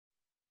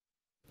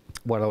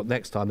well,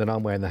 next time, then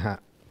I'm wearing the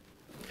hat.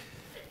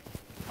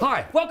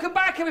 Hi, welcome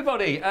back,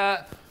 everybody.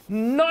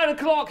 9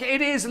 o'clock,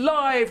 it is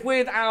live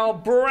with our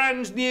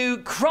brand new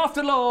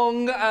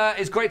Craftalong.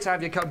 It's great to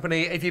have your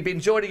company. If you've been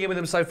joining in with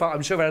them so far,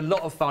 I'm sure we've had a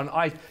lot of fun.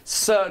 I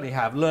certainly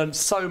have learned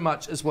so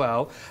much as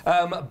well.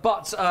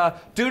 But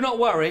do not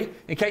worry,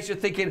 in case you're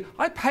thinking,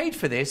 I paid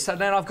for this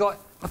and then I've got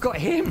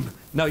him.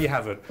 No, you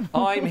haven't.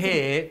 I'm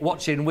here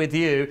watching with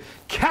you.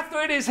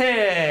 Kathryn is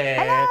here.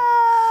 Hello.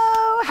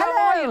 How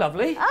are you,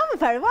 lovely? I'm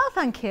very well,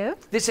 thank you.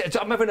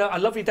 I'm having a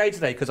lovely day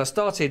today because I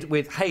started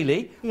with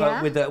Hayley,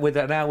 with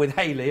an hour with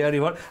Hayley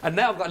earlier on, and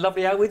now I've got a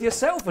lovely hour with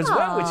yourself as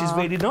well, which is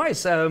really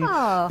nice.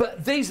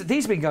 But these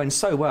have been going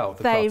so well.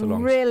 They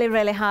really,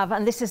 really have,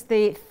 and this is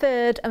the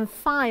third and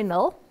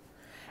final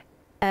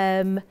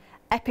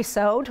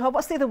episode. Or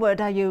what's the other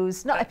word I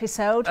use? Not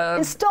episode.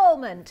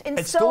 Instalment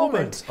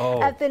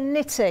of the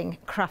knitting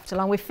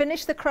Craftalong. We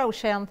finished the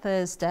crochet on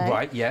Thursday.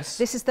 Right. Yes.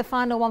 This is the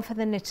final one for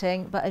the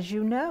knitting, but as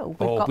you know, we've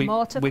got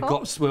more to come. We've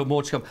got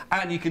more to come,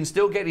 and you can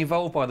still get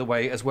involved, by the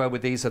way, as well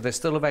with these. So they're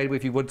still available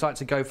if you would like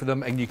to go for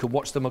them, and you can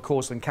watch them, of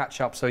course, and catch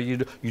up. So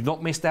you've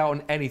not missed out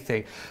on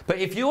anything. But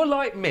if you're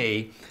like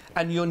me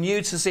and you're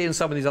new to seeing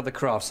some of these other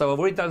crafts, so I've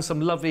already done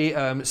some lovely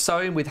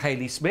sewing with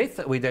Hayley Smith.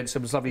 We did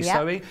some lovely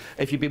sewing.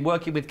 If you've been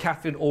working with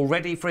Kathryn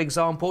already, for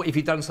example, if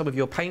you've done some of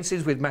your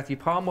paintings with Matthew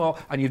Palmer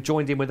and you've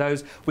joined in with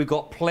those, we've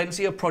got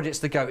plenty of projects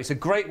to go. It's a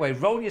great way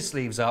of rolling your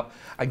sleeves up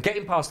and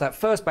getting past that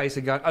first base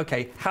and going,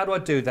 okay, how do I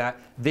do that?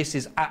 This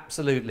is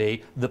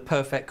absolutely the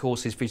perfect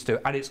courses for you to do,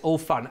 and it's all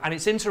fun and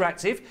it's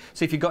interactive.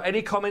 So if you've got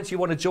any comments you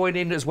want to join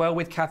in as well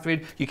with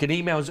Kathryn, you can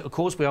email us. Of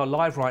course, we are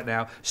live right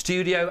now,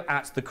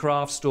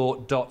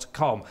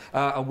 studio@thecraftstore.com,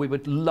 and we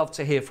would love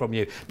to hear from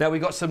you. Now,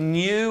 we've got some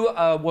new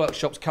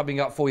workshops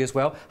coming up for you as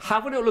well.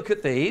 Have a little look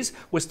at these.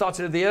 We're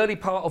starting at the early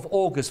part of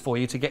August for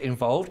you to get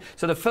involved.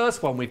 So the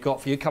first one we've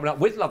got for you coming up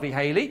with lovely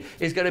Hayley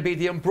is going to be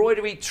the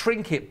embroidery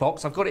trinket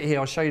box. I've got it here.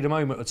 I'll show you in a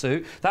moment or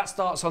two. That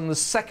starts on the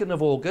 2nd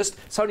of August.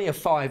 It's only a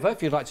 £5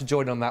 if you'd like to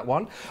join on that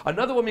one.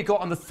 Another one we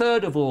got on the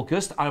 3rd of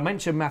August. I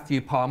mentioned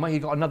Matthew Palmer. He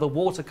got another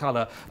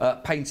watercolour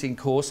painting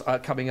course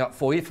coming up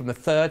for you from the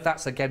 3rd.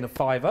 That's again a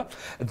 £5.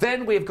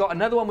 Then we've got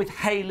another one with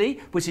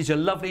Hayley, which is your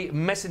lovely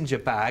messenger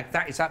bag.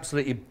 That is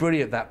absolutely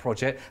brilliant, that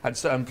project, and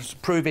so,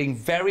 proving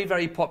very,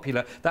 very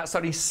popular. That's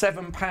only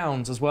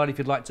 £7 as well if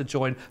you'd like to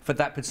join for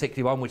that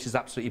particular one, which is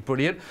absolutely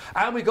brilliant.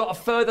 And we've got a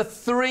further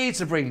 3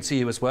 to bring to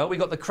you as well. We've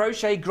got the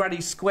crochet granny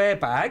square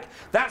bag.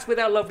 That's with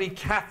our lovely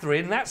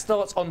Kathryn. That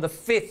starts on the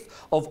 5th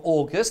of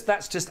August.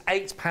 That's just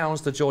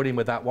 £8 to join in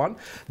with that one.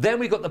 Then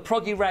we've got the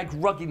Proggy Rag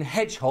Rugging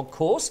Hedgehog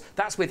course.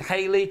 That's with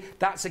Hayley.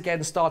 That's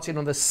again starting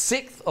on the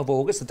 6th of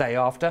August, the day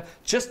after,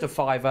 just a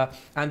 £5.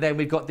 And then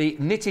we've got the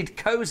Knitted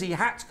Cozy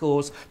Hat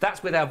course.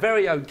 That's with our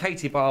very own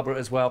Katie Barber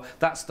as well.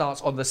 That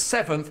starts on the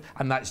 7th,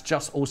 and that's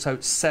just also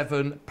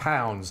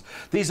 £7.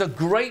 These are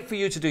great for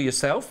you to do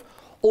yourself.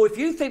 Or if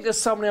you think there's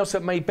someone else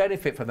that may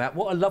benefit from that,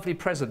 what a lovely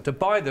present to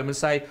buy them and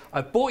say,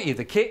 I've bought you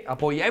the kit, I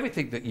bought you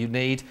everything that you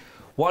need.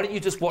 Why don't you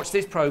just watch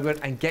this programme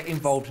and get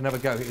involved and have a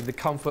go in the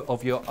comfort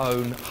of your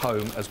own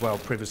home as well,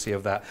 privacy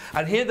of that.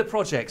 And here are the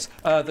projects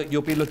that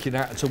you'll be looking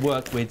at to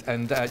work with,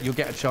 and you'll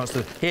get a chance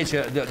to... Here's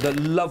the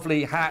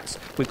lovely hats.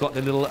 We've got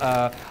the little...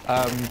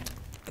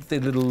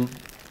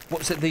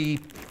 what's it? The...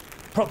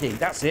 Proggy,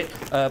 that's it.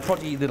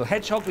 Proggy little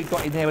hedgehog we've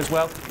got in there as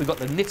well. We've got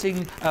the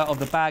knitting of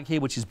the bag here,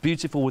 which is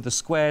beautiful with the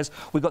squares.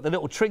 We've got the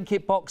little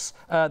trinket box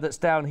that's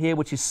down here,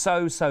 which is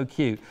so, so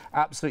cute.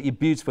 Absolutely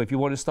beautiful. If you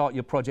want to start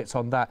your projects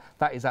on that,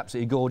 that is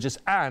absolutely gorgeous.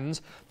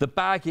 And the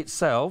bag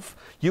itself,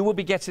 you will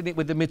be getting it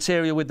with the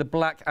material with the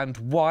black and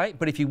white.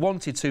 But if you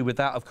wanted to with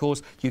that, of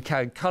course, you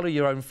can colour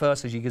your own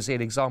first, as you can see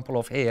an example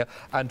of here,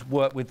 and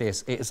work with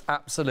this. It is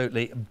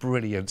absolutely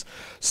brilliant.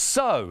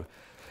 So...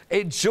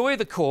 enjoy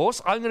the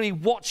course. I'm going to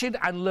be watching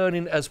and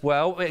learning as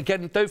well.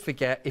 Again, don't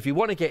forget, if you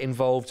want to get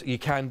involved, you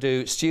can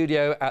do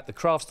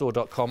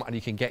studio@thecraftstore.com, and you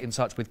can get in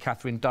touch with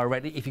Kathryn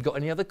directly if you've got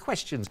any other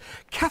questions.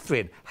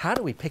 Kathryn, how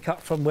do we pick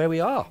up from where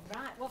we are?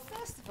 Right, well,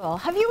 first of all,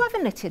 have you ever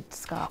knitted,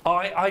 Scott?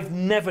 I've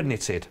never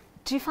knitted.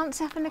 Do you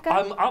fancy having a go?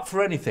 I'm up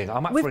for anything.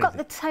 We've got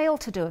the tail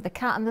to do of the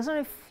cat, and there's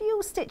only a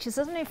few stitches,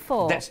 there's only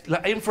 4. That's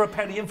in for a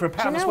penny, in for a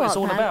pound. That's what it's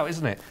all about,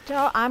 isn't it? Do you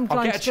know,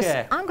 I'll get a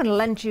chair. I'm going to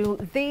lend you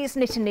these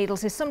knitting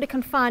needles. If somebody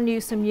can find you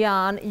some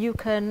yarn, you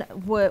can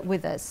work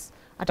with us.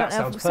 I don't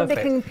know if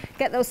somebody can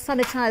get those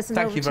sanitisers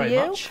over to you. Thank you very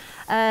much.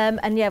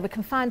 And yeah, we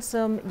can find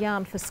some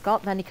yarn for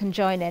Scott, then he can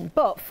join in.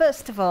 But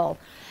first of all,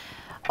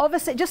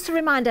 obviously, just to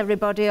remind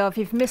everybody, if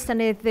you've missed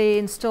any of the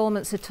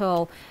instalments at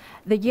all,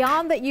 the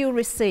yarn that you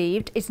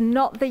received is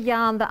not the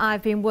yarn that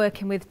I've been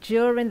working with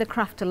during the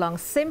Craftalong,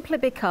 simply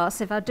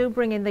because if I do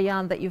bring in the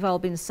yarn that you've all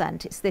been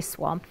sent, it's this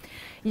one.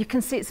 You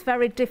can see it's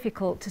very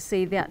difficult to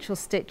see the actual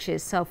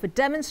stitches. So for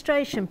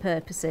demonstration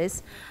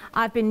purposes,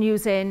 I've been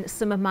using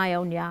some of my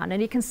own yarn,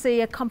 and you can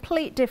see a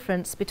complete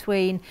difference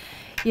between,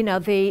 you know,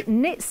 the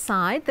knit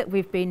side that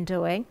we've been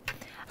doing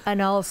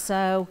and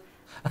also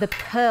the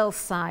purl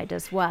side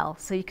as well.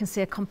 So you can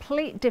see a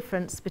complete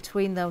difference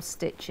between those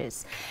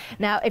stitches.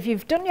 Now, if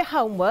you've done your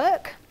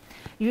homework,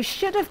 you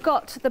should have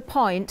got to the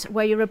point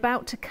where you're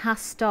about to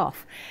cast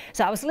off.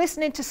 So I was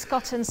listening to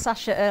Scott and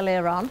Sasha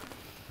earlier on,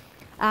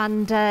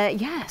 and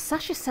yeah,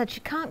 Sasha said she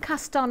can't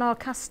cast on or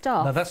cast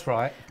off. No, that's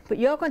right. But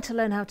you're going to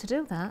learn how to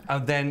do that.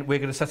 And then we're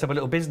going to set up a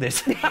little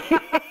business.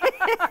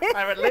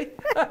 Apparently.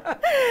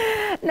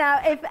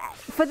 Now,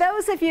 for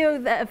those of you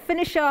that have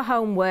finished your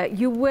homework,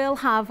 you will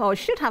have, or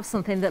should have,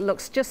 something that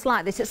looks just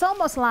like this. It's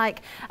almost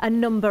like a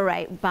number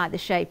 8 by the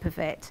shape of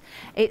it.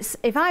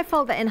 If I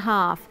fold it in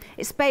half,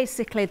 it's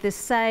basically the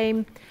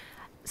same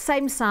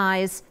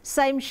size,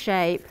 same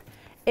shape,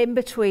 in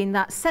between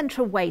that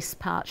central waist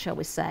part, shall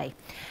we say.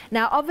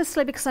 Now,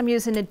 obviously, because I'm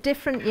using a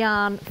different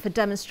yarn for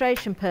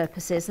demonstration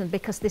purposes, and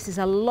because this is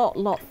a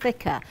lot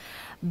thicker,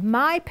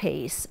 my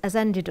piece has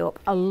ended up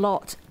a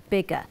lot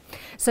bigger.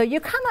 So you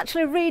can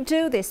actually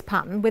redo this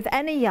pattern with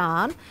any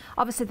yarn.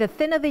 Obviously, the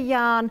thinner the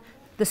yarn,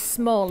 the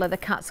smaller the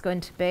cat's going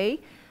to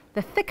be.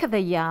 The thicker the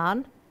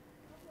yarn,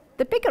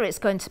 the bigger it's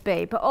going to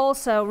be. But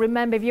also,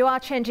 remember, if you are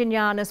changing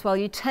yarn as well,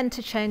 you tend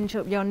to change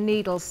up your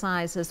needle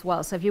size as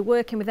well. So if you're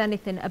working with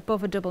anything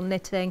above a double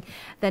knitting,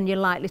 then you're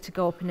likely to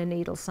go up in a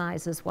needle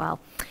size as well.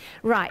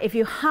 Right, if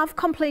you have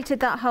completed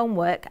that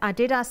homework, I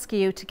did ask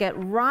you to get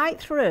right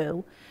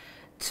through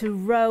to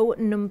row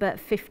number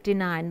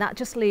 59. That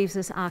just leaves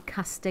us our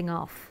casting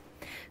off.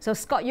 So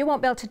Scott, you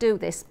won't be able to do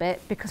this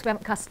bit because we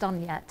haven't cast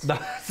on yet. No,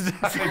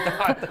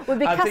 we'll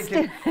be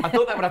casting. I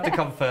thought that would have to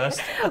come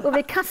first. We'll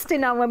be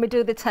casting on when we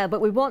do the tail, but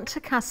we want to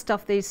cast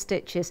off these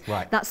stitches.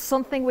 Right. That's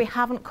something we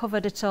haven't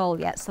covered at all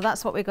yet, so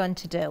that's what we're going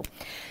to do.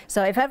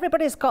 So if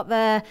everybody's got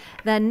their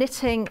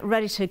knitting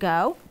ready to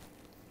go,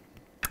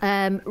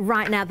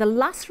 right now, the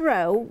last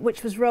row,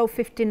 which was row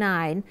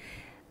 59,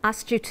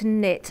 asked you to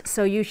knit,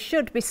 so you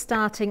should be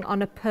starting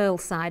on a purl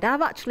side.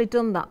 I've actually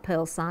done that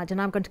purl side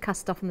and I'm going to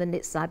cast off on the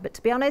knit side, but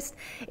to be honest,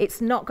 it's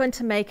not going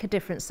to make a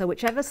difference. So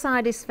whichever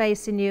side is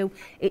facing you,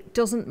 it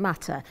doesn't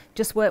matter.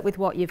 Just work with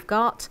what you've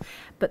got,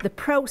 but the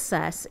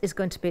process is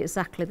going to be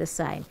exactly the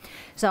same.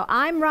 So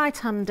I'm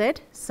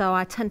right-handed, so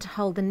I tend to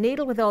hold the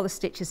needle with all the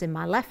stitches in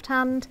my left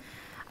hand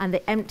and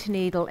the empty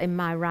needle in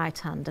my right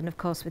hand. And of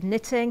course, with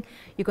knitting,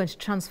 you're going to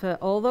transfer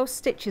all those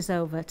stitches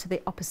over to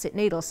the opposite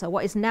needle. So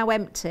what is now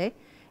empty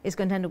is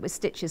going to end up with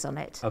stitches on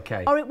it.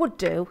 Okay. Or it would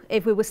do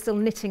if we were still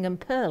knitting and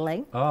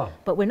purling. Oh.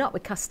 But we're not, we're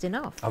casting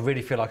off. I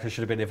really feel like I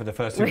should have been here for the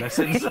first 2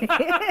 lessons.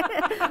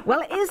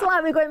 Well, it is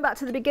like we're going back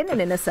to the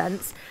beginning in a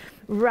sense.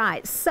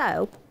 Right,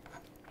 so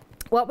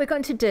what we're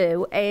going to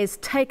do is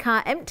take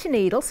our empty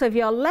needle. So if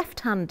you're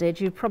left-handed,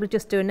 you're probably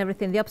just doing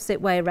everything the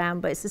opposite way around,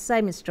 but it's the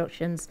same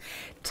instructions.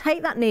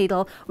 Take that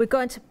needle, we're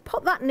going to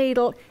put that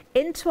needle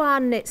into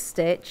our knit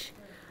stitch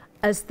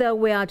as though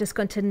we are just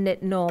going to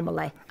knit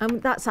normally.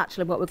 And that's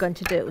actually what we're going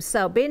to do.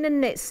 So being a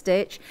knit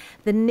stitch,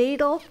 the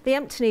needle, the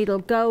empty needle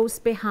goes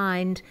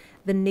behind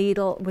the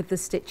needle with the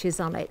stitches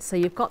on it. So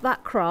you've got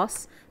that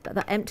cross, but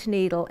that empty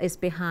needle is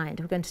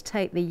behind. We're going to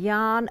take the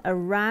yarn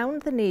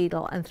around the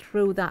needle and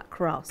through that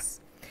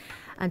cross.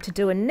 And to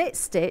do a knit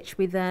stitch,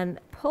 we then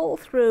pull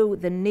through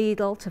the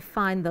needle to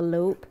find the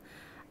loop,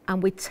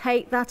 and we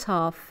take that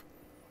off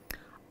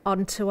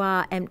onto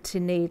our empty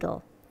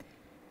needle.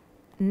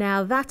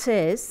 Now that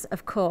is,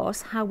 of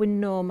course, how we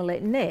normally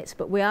knit,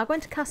 but we are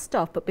going to cast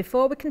off. But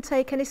before we can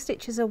take any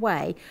stitches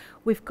away,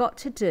 we've got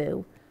to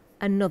do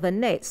another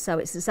knit. So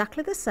it's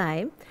exactly the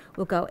same.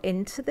 We'll go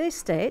into the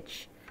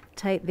stitch,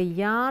 take the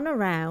yarn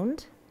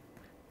around,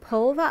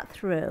 pull that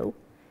through,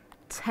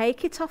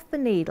 take it off the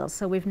needle.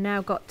 So we've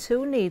now got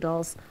 2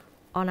 needles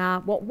on our,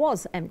 what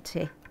was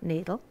empty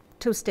needle,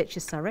 2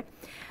 stitches, sorry.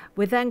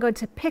 We're then going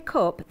to pick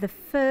up the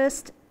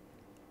first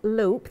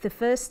loop, the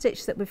first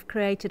stitch that we've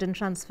created and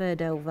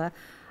transferred over,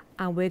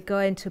 and we're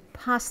going to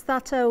pass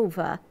that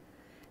over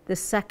the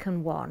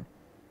second one.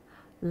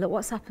 Look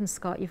what's happened,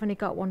 Scott, you've only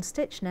got 1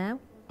 stitch now.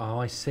 Oh,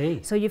 I see.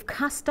 So you've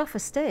cast off a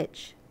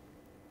stitch.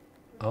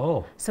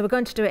 Oh. So we're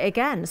going to do it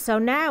again. So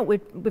now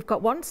we've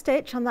got 1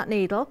 stitch on that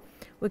needle.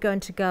 We're going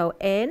to go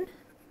in,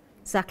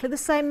 exactly the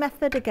same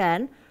method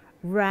again,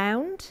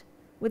 round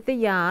with the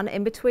yarn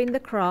in between the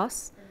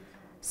cross,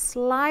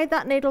 slide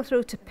that needle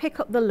through to pick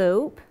up the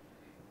loop,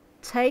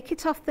 take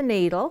it off the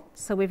needle,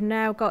 so we've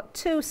now got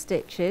 2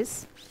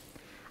 stitches,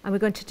 and we're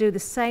going to do the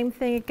same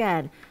thing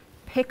again.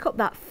 Pick up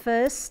that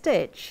first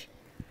stitch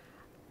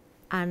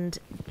and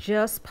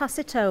just pass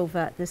it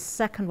over the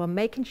second one,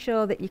 making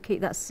sure that you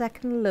keep that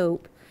second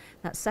loop,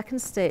 that second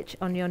stitch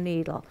on your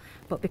needle.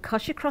 But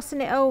because you're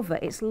crossing it over,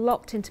 it's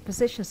locked into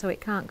position so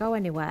it can't go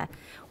anywhere.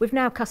 We've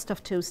now cast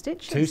off 2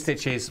 stitches. 2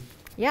 stitches.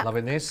 Yep.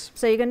 Loving this.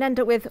 So you're going to end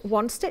up with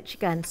 1 stitch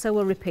again, so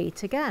we'll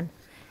repeat again.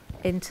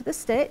 Into the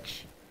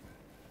stitch,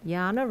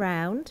 yarn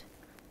around,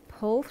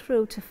 pull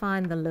through to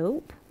find the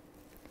loop,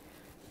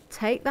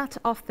 take that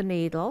off the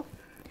needle.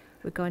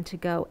 We're going to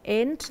go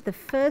into the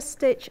first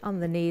stitch on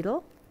the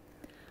needle.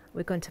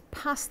 We're going to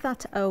pass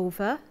that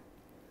over,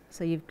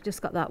 so you've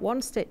just got that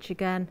 1 stitch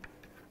again,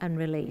 and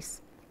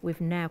release.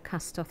 we've now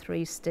cast off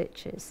 3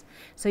 stitches.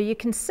 So you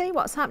can see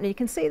what's happening. You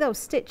can see those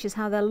stitches,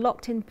 how they're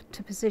locked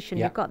into position.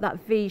 You've got that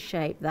V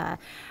shape there.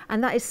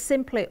 And that is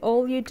simply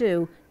all you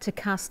do to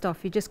cast off.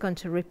 You're just going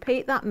to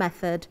repeat that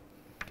method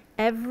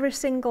every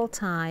single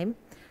time.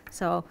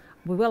 So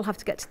we will have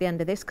to get to the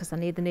end of this because I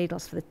need the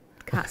needles for the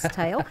cat's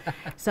tail.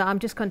 So I'm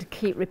just going to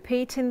keep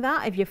repeating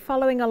that. If you're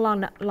following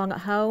along at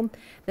home,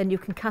 then you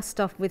can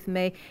cast off with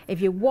me.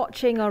 If you're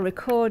watching or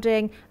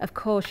recording, of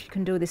course you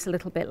can do this a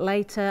little bit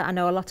later. I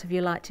know a lot of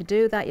you like to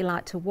do that. You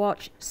like to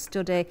watch,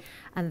 study,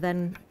 and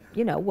then,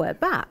 you know, work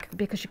back,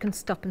 because you can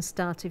stop and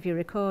start if you're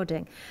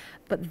recording.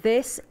 But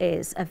this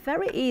is a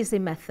very easy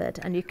method,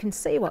 and you can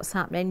see what's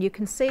happening. You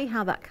can see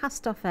how that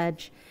cast off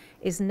edge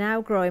is now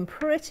growing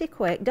pretty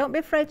quick. Don't be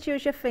afraid to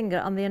use your finger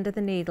on the end of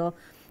the needle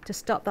to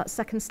stop that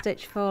second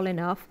stitch falling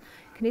off.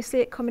 Can you see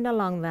it coming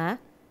along there?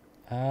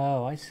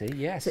 Oh, I see,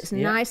 yes. So it's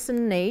nice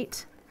and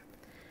neat.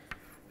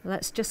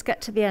 Let's just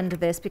get to the end of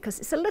this, because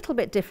it's a little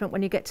bit different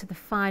when you get to the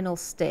final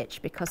stitch,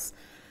 because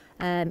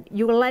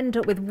you will end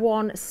up with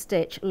 1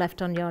 stitch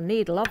left on your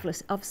needle,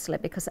 obviously,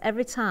 because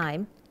every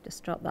time,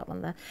 just drop that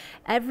one there,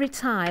 every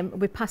time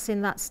we're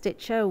passing that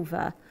stitch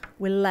over,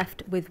 we're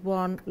left with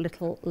 1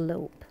 little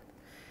loop.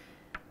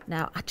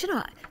 Now, do you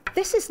know,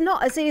 this is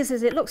not as easy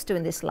as it looks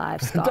doing this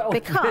live, Scott,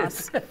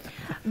 because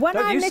when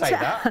I knit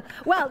it,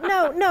 well,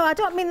 no, I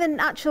don't mean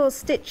the actual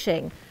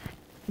stitching.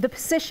 The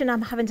position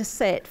I'm having to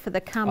sit for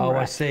the camera. Oh,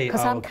 I see.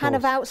 Because I'm kind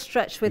of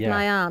outstretched with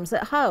my arms.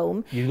 At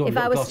home, you've got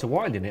a glass of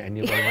wine in it, and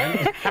you're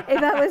going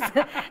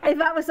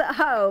if I was at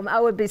home, I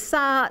would be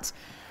sat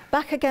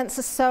back against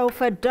the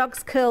sofa,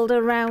 dogs curled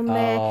around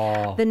me.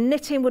 The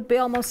knitting would be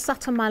almost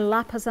sat on my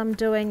lap as I'm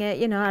doing it.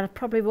 You know, I'd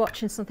probably be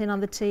watching something on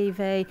the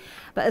TV.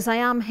 But as I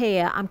am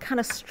here, I'm kind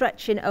of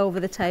stretching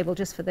over the table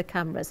just for the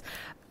cameras.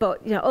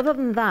 But, you know, other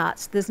than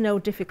that, there's no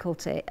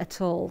difficulty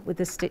at all with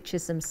the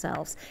stitches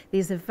themselves.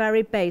 These are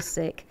very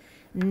basic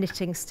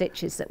knitting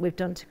stitches that we've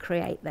done to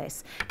create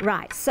this.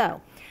 Right, so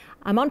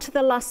I'm on to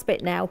the last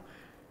bit now.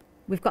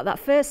 We've got that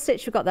first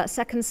stitch, we've got that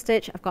second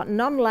stitch. I've got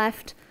none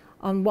left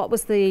on what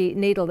was the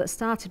needle that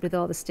started with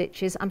all the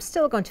stitches. I'm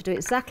still going to do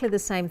exactly the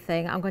same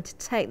thing. I'm going to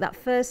take that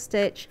first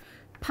stitch,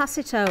 pass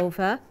it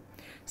over.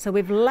 So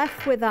we've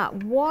left with that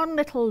 1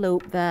 little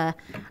loop there,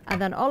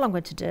 and then all I'm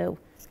going to do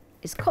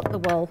is cut the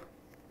wool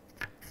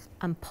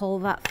and pull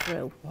that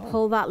through,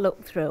 pull that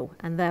loop through,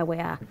 and there we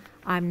are.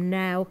 I'm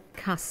now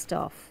cast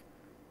off,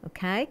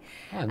 okay?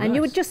 And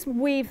you would just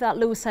weave that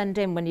loose end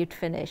in when you'd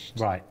finished.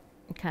 Right.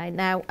 Okay,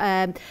 now,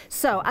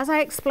 so as I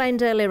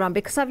explained earlier on,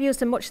 because I've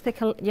used a much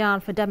thicker yarn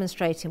for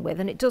demonstrating with,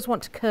 and it does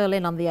want to curl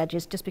in on the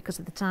edges just because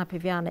of the type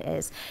of yarn it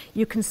is,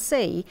 you can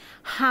see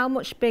how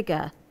much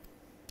bigger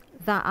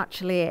that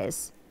actually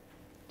is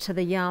to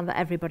the yarn that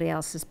everybody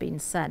else has been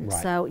sent.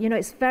 Right. So, you know,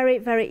 it's very,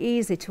 very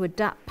easy to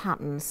adapt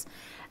patterns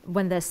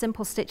when there's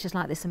simple stitches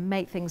like this and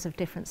make things of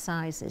different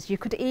sizes. You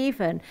could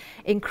even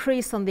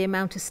increase on the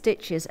amount of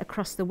stitches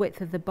across the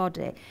width of the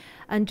body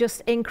and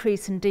just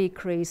increase and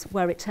decrease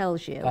where it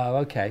tells you. Oh,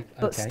 okay.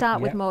 But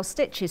start with more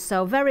stitches.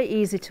 So very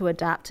easy to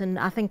adapt, and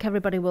I think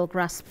everybody will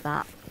grasp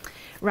that.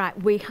 Right,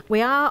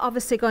 we are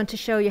obviously going to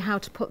show you how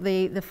to put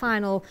the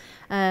final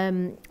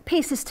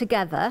pieces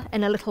together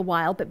in a little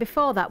while, but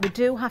before that we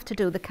do have to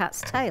do the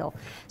cat's tail.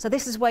 So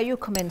this is where you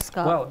come in,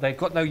 Scott. Well, they've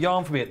got no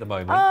yarn for me at the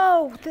moment.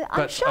 Oh,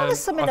 I'm sure there's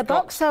some in the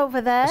box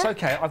over there. It's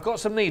okay, I've got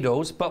some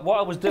needles, but what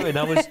I was doing,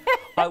 I was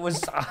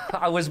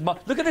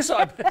look at this,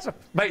 I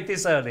made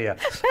this earlier.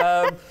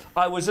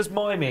 I was just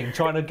miming,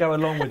 trying to go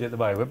along with it at the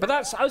moment, but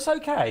it's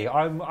okay.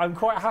 I'm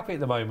quite happy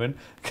at the moment,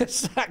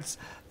 because let's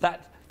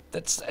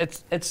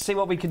see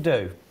what we can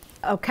do.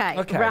 Okay,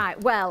 right.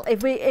 Well,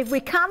 if we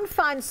can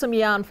find some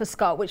yarn for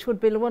Scott, which would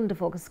be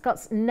wonderful, because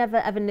Scott's never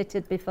ever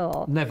knitted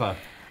before. Never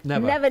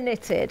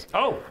knitted.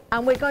 Oh.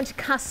 And we're going to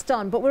cast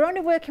on, but we're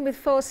only working with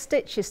 4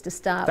 stitches to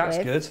start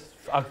with. That's good.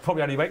 I'll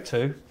probably only make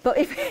 2. But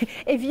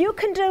if you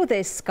can do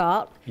this,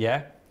 Scott,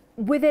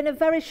 within a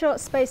very short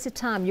space of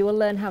time, you will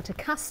learn how to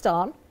cast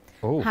on,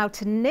 how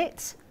to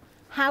knit,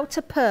 how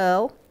to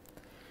purl,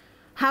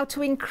 how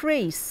to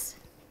increase.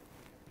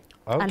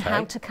 And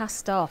how to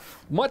cast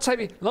off. Might take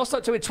me, last time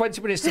it took me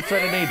 20 minutes to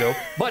thread a needle,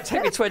 might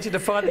take me 20 to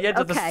find the end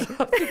of the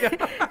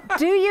stuff.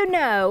 Do you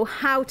know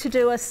how to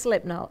do a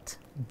slip knot?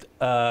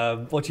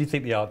 What do you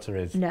think the answer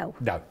is? No.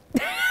 No.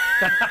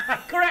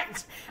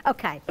 Correct.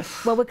 Okay,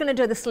 well, we're going to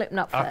do the slip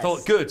knot first. I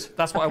thought, good.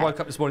 That's what I woke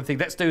up this morning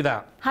thinking, let's do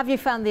that. Have you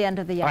found the end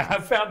of the yarn? I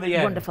have found the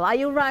end. Wonderful. Are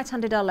you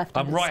right-handed or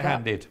left-handed? I'm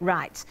right-handed.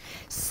 Right.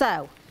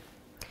 So,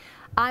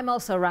 I'm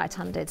also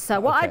right-handed. So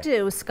what I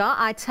do, Scott,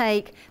 I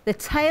take the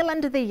tail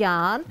end of the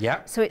yarn,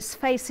 so it's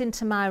facing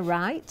to my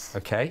right.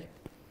 Okay.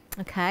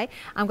 Okay.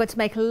 I'm going to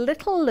make a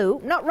little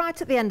loop, not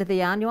right at the end of the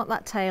yarn, you want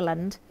that tail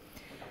end.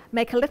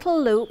 Make a little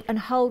loop and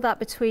hold that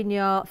between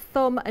your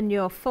thumb and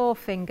your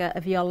forefinger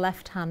of your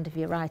left hand if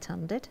you're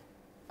right-handed.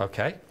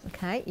 Okay.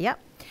 Okay, yep.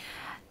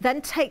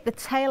 Then take the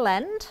tail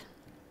end.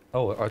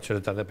 Oh, I should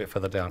have done that a bit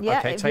further down. Yeah,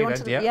 okay, tail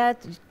end, yeah,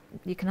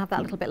 you can have that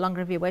a little bit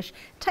longer if you wish.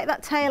 Take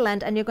that tail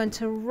end and you're going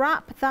to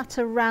wrap that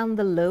around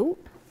the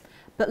loop,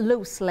 but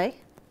loosely.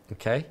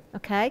 Okay.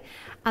 Okay.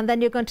 And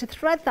then you're going to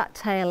thread that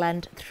tail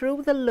end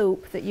through the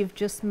loop that you've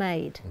just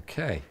made.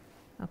 Okay.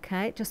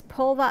 Okay, just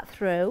pull that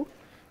through.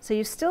 So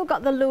you've still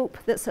got the loop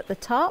that's at the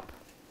top.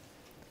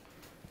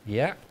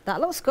 Yeah.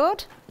 That looks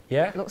good.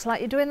 Yeah. Looks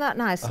like you're doing that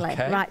nicely.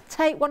 Okay. Right,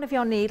 take one of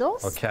your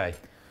needles. Okay.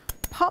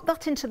 Pop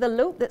that into the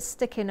loop that's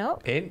sticking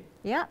up. In.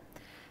 Yeah.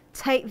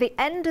 Take the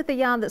end of the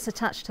yarn that's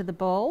attached to the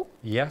ball.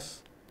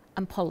 Yes.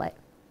 And pull it.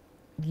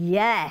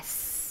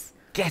 Yes.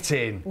 Get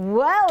in.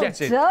 Well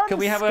done, Can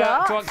we have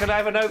Scott. can I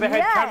have an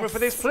overhead camera for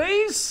this,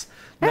 please?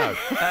 No.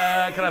 Can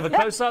I have a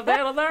close-up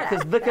there on that?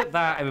 Because look at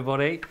that,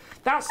 everybody.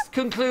 That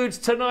concludes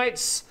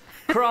tonight's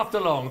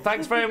Craftalong.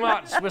 Thanks very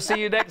much. We'll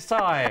see you next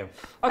time.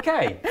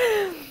 Okay.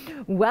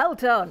 Well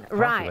done.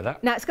 Right. With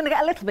that. Now it's going to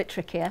get a little bit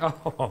trickier.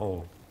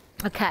 Oh.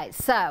 Okay,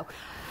 so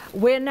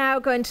we're now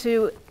going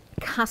to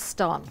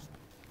cast on.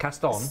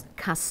 Cast on?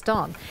 Cast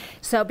on.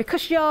 So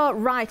because you're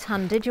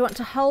right-handed, you want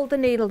to hold the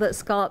needle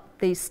that's got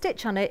the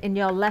stitch on it in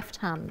your left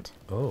hand.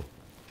 Oh,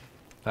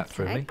 that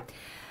threw me.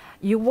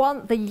 You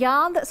want the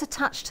yarn that's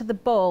attached to the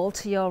ball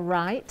to your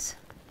right.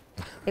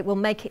 It will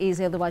make it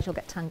easy, otherwise you'll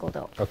get tangled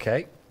up.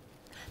 Okay.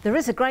 There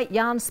is a great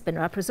yarn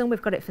spinner, I presume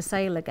we've got it for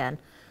sale again,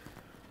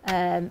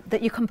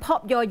 that you can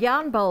pop your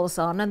yarn balls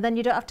on and then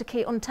you don't have to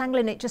keep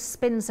untangling, it just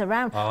spins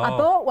around. Oh. I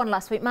bought one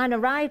last week, mine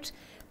arrived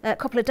a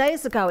couple of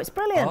days ago. It's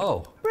brilliant.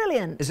 Oh.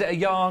 Brilliant. Is it a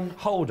yarn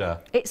holder?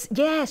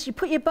 Yes, you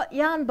put your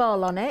yarn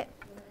ball on it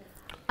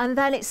and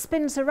then it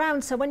spins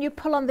around, so when you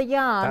pull on the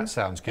yarn, that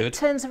sounds good. It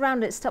turns around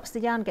and it stops the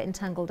yarn getting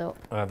tangled up.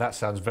 That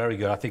sounds very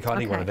good. I think I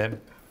need one of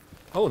them.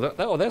 Oh,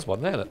 there's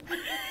one there. Look.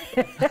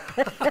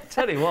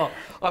 Tell you what,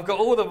 I've got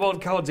all the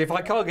mod cards. If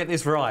I can't get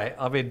this right,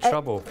 I'm in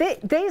trouble.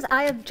 These,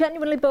 I have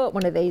genuinely bought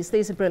one of these.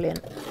 These are brilliant.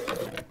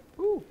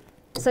 Ooh.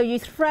 So you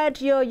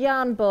thread your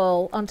yarn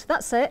ball onto,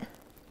 that's it.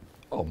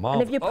 Oh, Mum.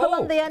 And if you pull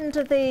on the end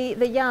of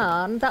the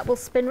yarn, that will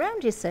spin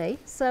round, you see.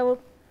 So,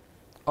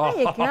 there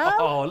you go.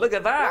 Oh, look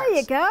at that. There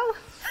you go.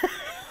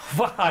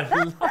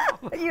 Wow,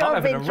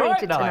 You're being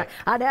treated tonight.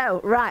 I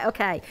know. Right,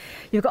 okay.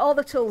 You've got all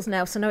the tools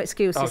now, so no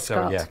excuses,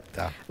 Scott.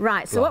 Yeah.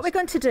 Right, so what we're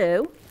going to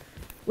do,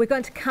 we're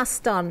going to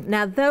cast on.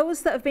 Now,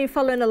 those that have been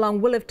following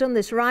along will have done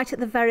this right at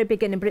the very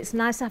beginning, but it's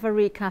nice to have a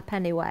recap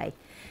anyway,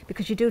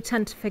 because you do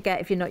tend to forget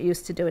if you're not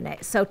used to doing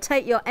it. So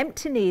take your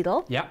empty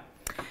needle. Yeah.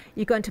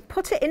 You're going to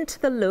put it into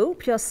the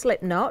loop, your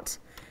slip knot.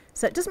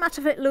 So it doesn't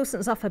matter if it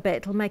loosens off a bit,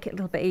 it'll make it a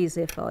little bit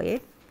easier for you.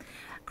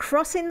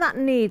 Crossing that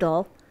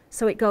needle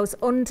so it goes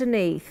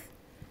underneath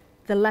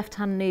the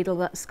left-hand needle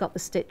that's got the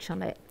stitch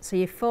on it. So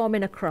you're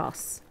forming a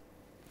cross.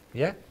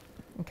 Yeah.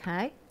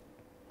 Okay.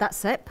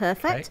 That's it,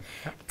 perfect.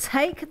 Okay.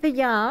 Take the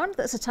yarn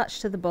that's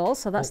attached to the ball,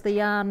 so that's the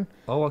yarn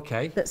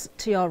that's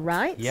to your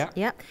right. Yeah.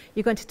 Yeah.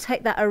 You're going to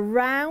take that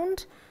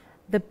around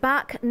the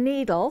back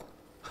needle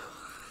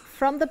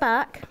from the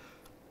back.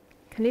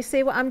 Can you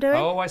see what I'm doing?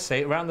 Oh, I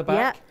see, around the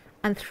back. Yeah.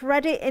 And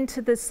thread it into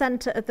the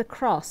centre of the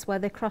cross where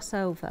they cross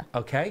over.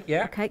 Okay,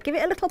 yeah. Okay, give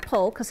it a little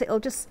pull because it'll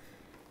just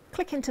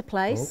click into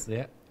place. Oh,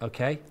 yeah,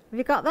 okay. Have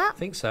you got that? I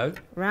think so.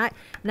 Right.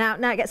 Now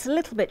it gets a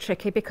little bit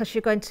tricky because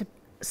you're going to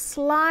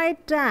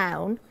slide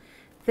down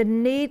the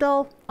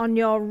needle on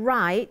your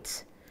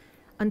right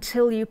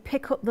until you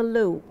pick up the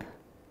loop.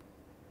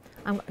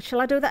 Shall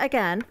I do that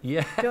again?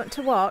 Yeah. Do you want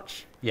to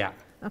watch? Yeah.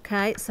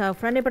 Okay, so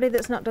for anybody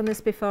that's not done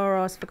this before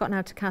or has forgotten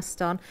how to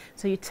cast on,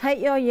 so you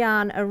take your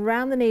yarn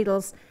around the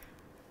needles,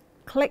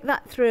 click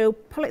that through,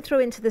 pull it through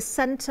into the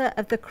centre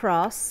of the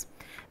cross,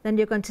 then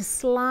you're going to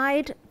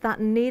slide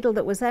that needle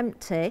that was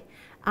empty.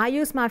 I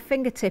use my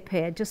fingertip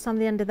here just on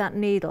the end of that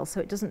needle so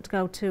it doesn't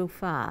go too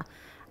far.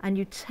 And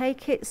you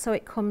take it so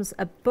it comes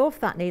above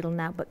that needle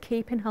now, but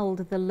keeping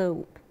hold of the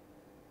loop.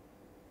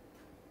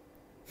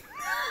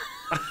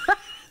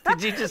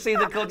 Did you just see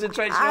the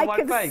concentration on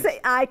my face?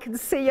 I can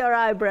see your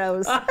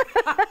eyebrows.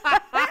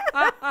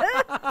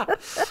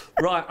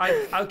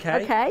 Right,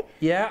 okay. Okay.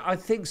 Yeah, I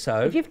think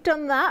so. If you've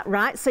done that,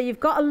 right, so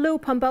you've got a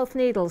loop on both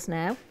needles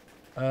now.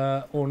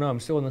 Oh no, I'm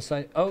still on the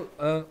same.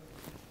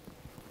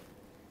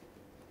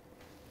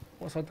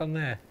 What's I done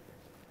there?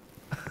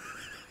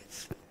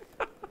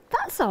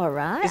 That's all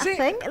right, Is I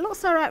think. It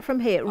looks all right from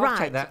here. I'll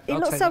take that. It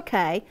looks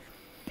okay,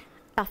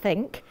 I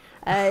think.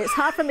 It's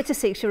hard for me to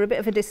see because you're a bit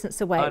of a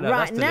distance away. Know,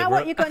 right, now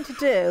what you're going to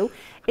do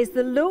is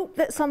the loop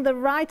that's on the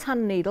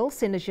right-hand needle,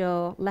 seeing as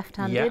you're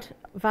left-handed,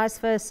 vice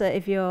versa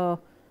if you're,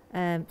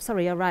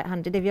 you're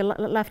right-handed. If you're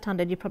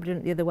left-handed, you're probably doing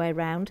it the other way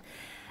around.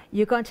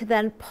 You're going to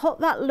then put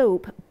that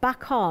loop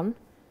back on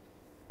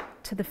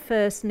to the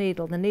first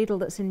needle, the needle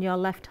that's in your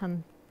left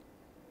hand,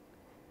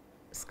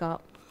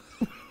 Scott.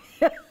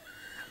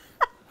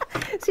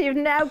 So you've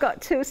now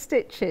got 2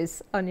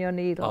 stitches on your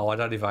needle. Oh, I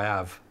don't know if I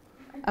have.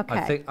 Okay.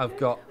 I think I've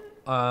got,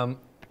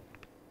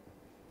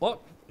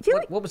 what?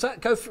 What was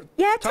that? Go for,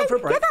 time for a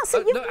break? Yeah, that's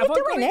it. You're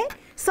doing it.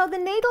 So the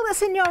needle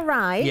that's in your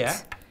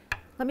right,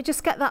 let me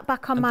just get that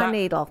back on my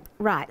needle.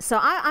 Right, so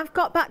I've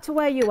got back to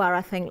where you are,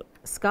 I think,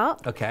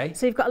 Scott. Okay.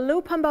 So you've got a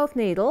loop on both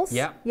needles.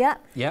 Yeah. Yeah.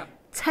 Yeah.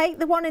 Take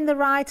the one in the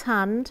right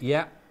hand.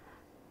 Yeah.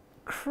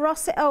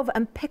 Cross it over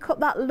and pick up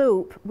that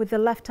loop with the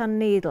left hand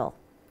needle.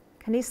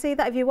 Can you see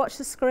that if you watch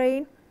the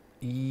screen?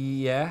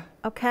 Yeah.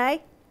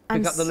 Okay.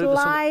 And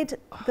slide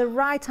the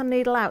right-hand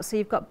needle out so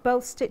you've got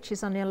both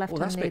stitches on your left-hand needle.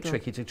 Well, that's a bit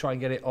tricky to try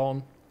and get it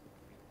on.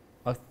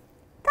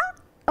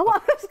 Oh, I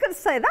was going to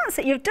say, that's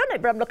it. You've done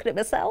it, but I'm looking at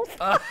myself.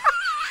 That's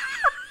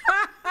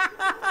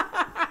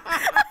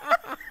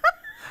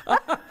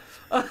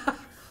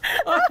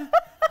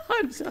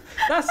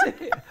it.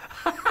 You've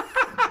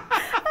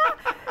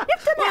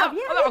done it, have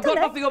you? I've got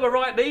nothing on my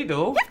right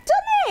needle. You've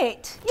done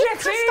it. You've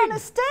pressed on a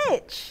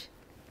stitch.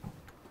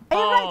 Are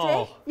you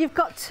ready? You've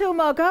got 2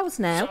 more goes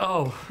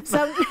now.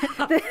 So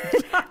the loop...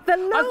 I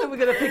think we're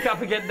going to pick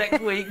up again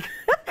next week.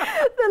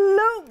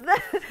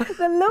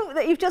 the loop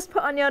that you've just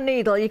put on your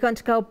needle, you're going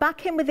to go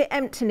back in with the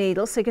empty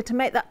needle, so you're going to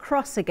make that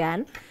cross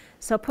again.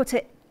 So put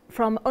it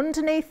from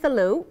underneath the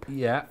loop.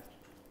 Yeah.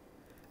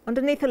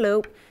 Underneath the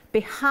loop,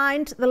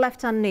 behind the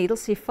left-hand needle,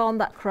 so you form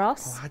that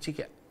cross. Oh, how'd you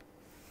get...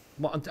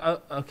 What?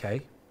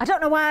 Okay. I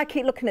don't know why I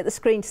keep looking at the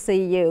screen to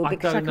see you,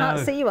 because I can't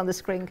see you on the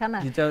screen, can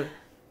I? You don't...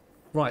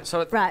 Right,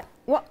 so... Right,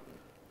 what...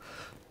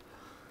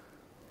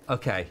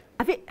 Okay.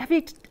 Have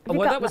you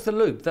well, that was the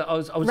loop. That I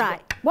was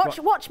right.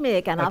 Watch me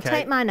again. I'll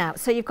take mine out.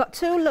 So you've got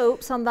 2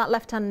 loops on that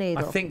left-hand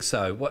needle. I think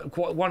so.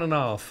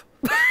 1.5.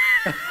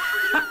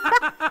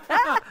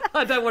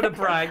 I don't want to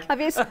brag.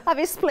 Have you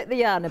split the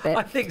yarn a bit?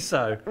 I think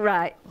so.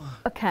 Right.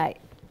 Okay.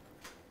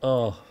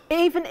 Oh.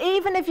 Even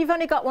if you've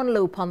only got 1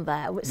 loop on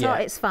there, so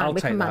it's fine.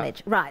 We can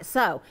manage. Right.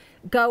 So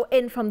go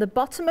in from the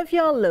bottom of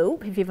your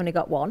loop if you've only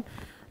got 1.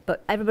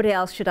 But everybody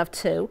else should have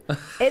 2.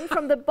 In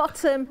from the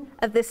bottom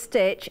of this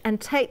stitch and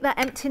take that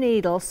empty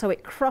needle so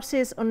it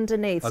crosses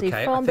underneath. So you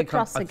form the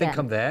cross again. I think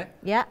I'm there.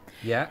 Yeah.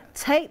 Yeah.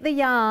 Take the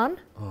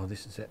yarn. Oh,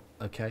 this is it.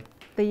 Okay.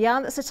 The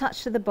yarn that's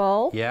attached to the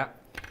ball. Yeah.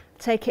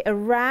 Take it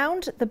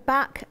around the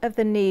back of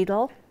the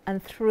needle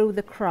and through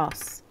the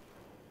cross.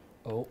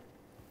 Oh.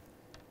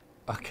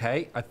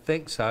 Okay, I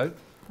think so.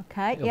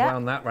 Okay, yeah.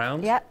 Around that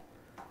round. Yeah.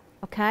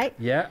 Okay.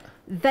 Yeah.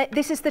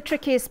 This is the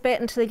trickiest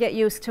bit until you get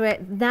used to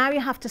it. Now you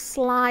have to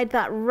slide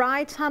that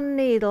right-hand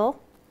needle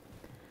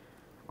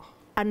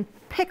and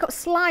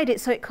slide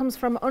it so it comes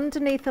from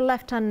underneath the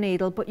left-hand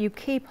needle, but you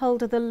keep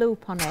hold of the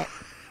loop on it.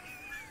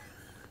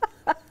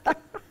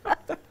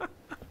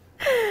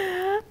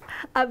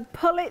 And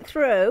pull it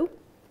through.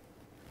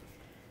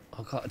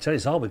 I can't tell you,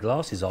 it's hard with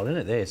glasses on,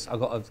 isn't it? This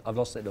I've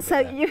lost it a little bit.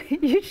 So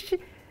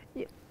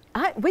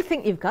we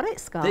think you've got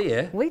it, Scott. Do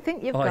you? We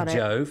think you've got it. By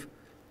Jove.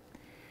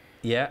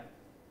 Yeah.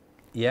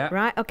 Yeah.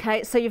 Right,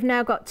 okay, so you've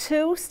now got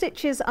 2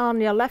 stitches on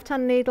your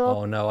left-hand needle.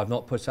 Oh no, I've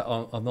not pushed that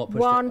on. I've not pushed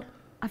 1. it.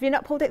 Have you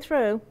not pulled it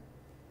through?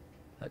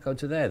 That go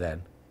to there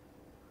then?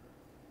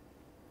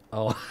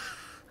 Oh.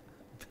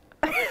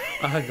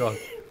 Hang on.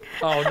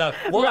 Oh no.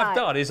 What I've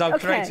done is I've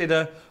created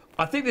a...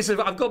 I think this is...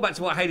 I've gone back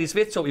to what Hayley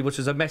Smith taught me, which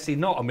was a messy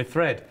knot on my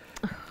thread.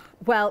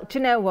 Well, do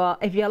you know what?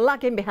 If you're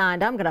lagging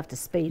behind, I'm going to have to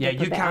speed up a bit.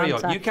 Yeah, you carry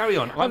on. You carry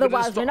on.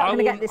 Otherwise, we're not going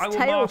to get this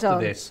tail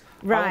done. This.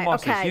 Right,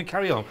 okay. You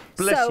carry on.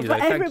 Bless you, though.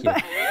 Thank you.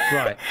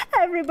 Right.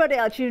 Everybody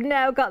else, you've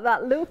now got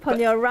that loop on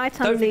your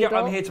right-hand needle. Don't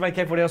forget, I'm here to make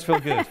everybody else feel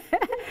good.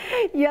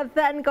 You're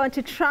then going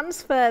to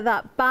transfer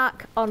that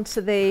back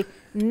onto the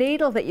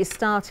needle that you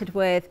started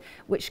with,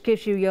 which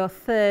gives you your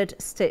 3rd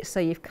stitch. So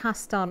you've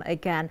cast on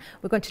again.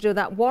 We're going to do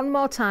that 1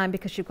 more time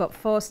because you've got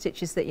 4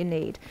 stitches that you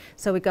need.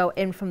 So we go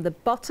in from the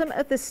bottom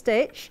of the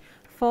stitch,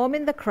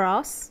 forming the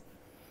cross,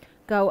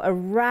 go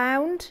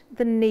around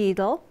the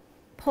needle,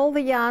 pull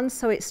the yarn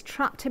so it's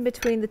trapped in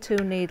between the 2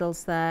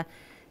 needles there,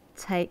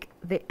 take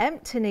the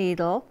empty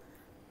needle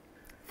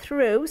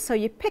through, so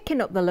you're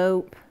picking up the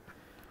loop,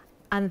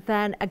 and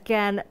then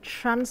again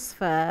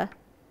transfer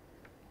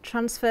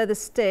the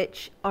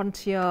stitch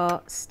onto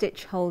your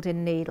stitch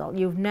holding needle.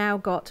 You've now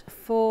got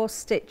 4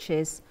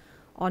 stitches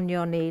on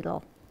your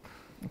needle.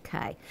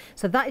 Okay,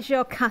 so that is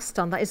your cast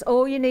on. That is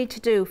all you need to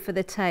do for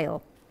the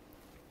tail.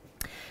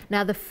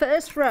 Now the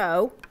first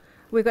row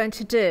we're going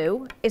to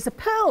do is a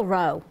purl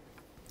row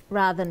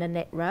rather than a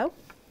knit row.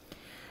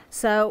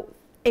 So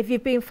if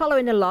you've been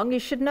following along, you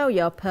should know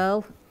your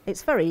purl.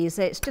 It's very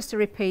easy. It's just a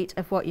repeat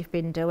of what you've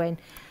been doing.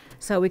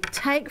 So we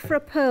take for a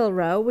purl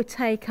row, we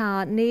take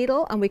our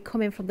needle and we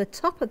come in from the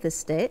top of the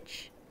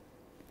stitch.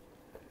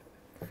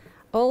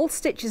 All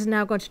stitches are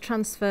now going to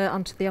transfer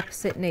onto the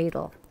opposite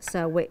needle.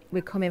 So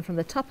we come in from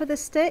the top of the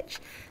stitch.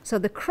 So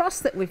the cross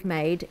that we've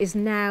made is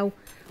now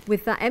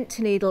with that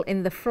empty needle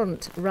in the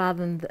front rather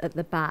than at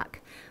the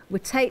back. We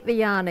take the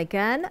yarn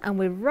again and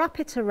we wrap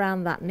it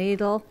around that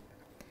needle,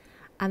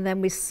 and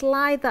then we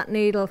slide that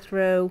needle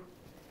through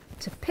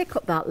to pick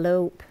up that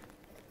loop,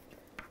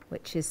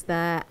 which is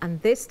there, and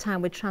this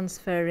time we're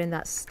transferring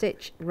that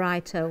stitch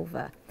right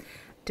over.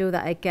 Do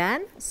that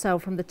again. So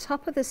from the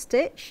top of the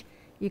stitch,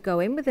 you go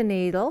in with the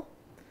needle,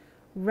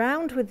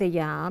 round with the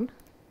yarn,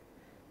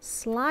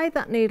 slide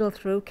that needle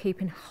through,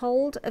 keeping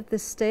hold of the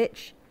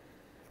stitch,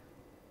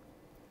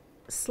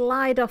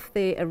 slide off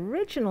the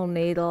original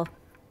needle,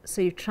 so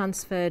you've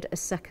transferred a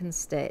 2nd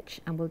stitch,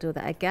 and we'll do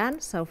that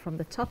again. So from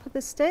the top of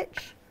the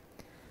stitch,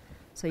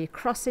 so you're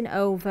crossing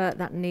over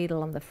that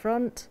needle on the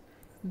front,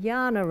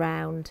 yarn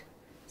around,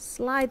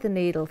 slide the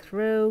needle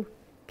through,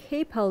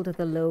 keep hold of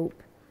the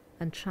loop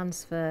and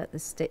transfer the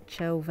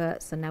stitch over.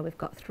 So now we've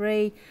got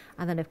 3,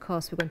 and then of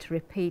course we're going to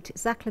repeat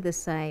exactly the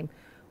same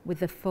with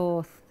the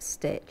 4th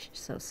stitch.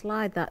 So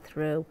slide that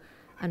through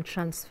and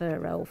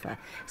transfer over.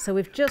 So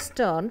we've just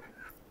done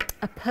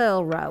a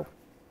purl row.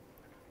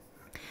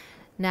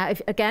 Now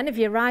if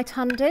you're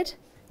right-handed,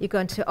 you're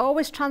going to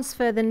always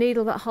transfer the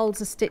needle that holds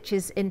the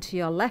stitches into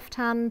your left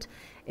hand.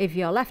 If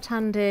you're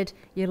left-handed,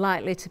 you're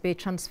likely to be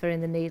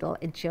transferring the needle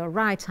into your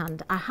right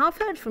hand. I have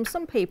heard from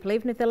some people,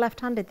 even if they're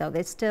left-handed though,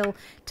 they still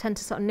tend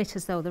to sort of knit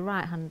as though they're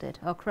right-handed,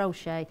 or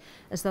crochet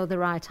as though they're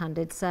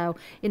right-handed. So,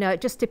 you know,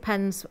 it just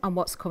depends on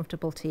what's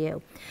comfortable to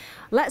you.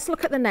 Let's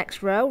look at the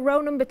next row.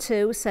 Row number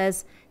 2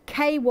 says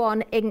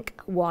K1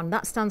 Ink 1.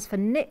 That stands for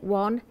knit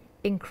 1,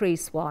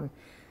 increase 1.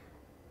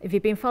 If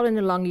you've been following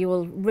along, you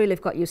will really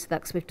have got used to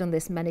that because we've done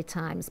this many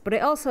times. But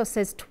it also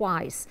says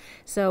twice.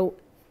 So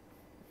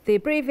the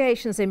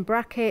abbreviations in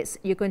brackets,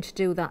 you're going to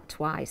do that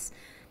twice.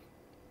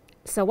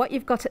 So what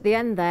you've got at the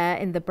end there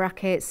in the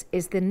brackets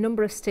is the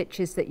number of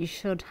stitches that you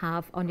should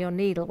have on your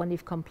needle when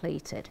you've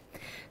completed.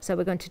 So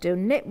we're going to do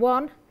knit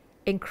 1,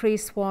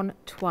 increase 1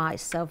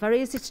 twice. So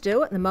very easy to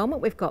do. At the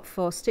moment we've got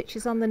 4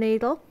 stitches on the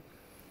needle.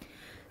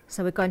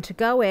 So we're going to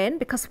go in,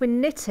 because we're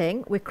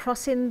knitting, we're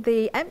crossing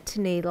the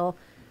empty needle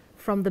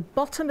from the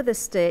bottom of the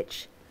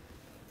stitch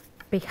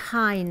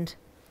behind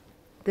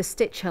the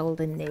stitch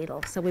holding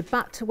needle. So we're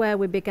back to where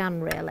we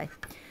began really.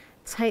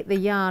 Take the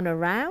yarn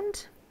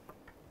around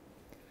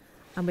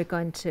and we're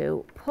going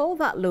to pull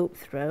that loop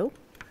through,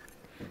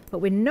 but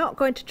we're not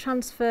going to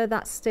transfer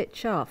that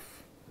stitch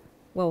off.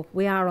 Well,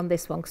 we are on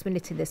this one because we're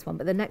knitting this one,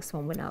 but the next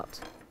one we're not.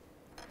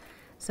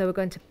 So we're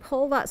going to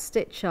pull that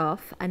stitch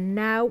off, and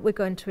now we're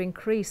going to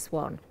increase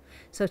 1.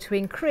 So to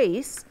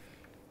increase,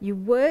 you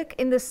work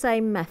in the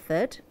same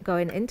method,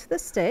 going into the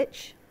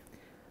stitch,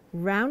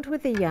 round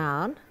with the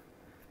yarn,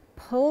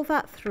 pull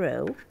that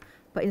through,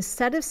 but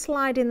instead of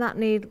sliding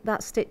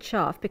that stitch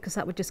off, because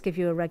that would just give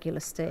you a regular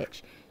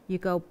stitch, you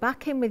go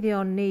back in with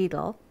your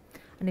needle,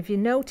 and if you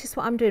notice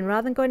what I'm doing,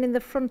 rather than going in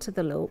the front of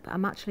the loop,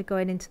 I'm actually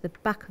going into the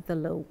back of the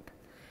loop.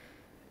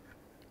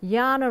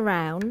 Yarn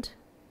around,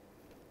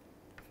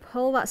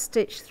 pull that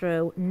stitch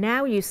through,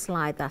 now you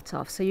slide that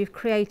off, so you've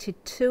created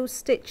 2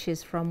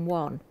 stitches from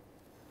 1.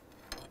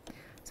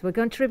 So we're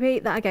going to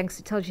repeat that again because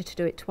it tells you to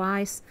do it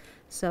twice.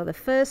 So the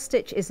first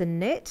stitch is a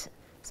knit,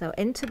 so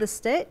into the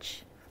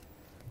stitch,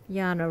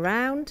 yarn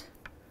around,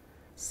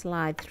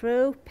 slide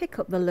through, pick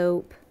up the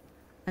loop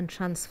and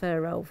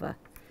transfer over.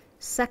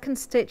 Second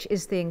stitch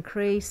is the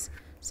increase,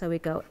 so we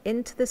go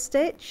into the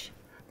stitch,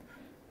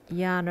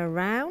 yarn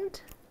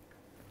around,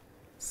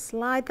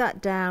 slide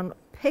that down,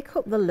 pick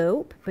up the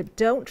loop, but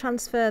don't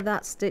transfer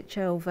that stitch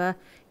over.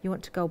 You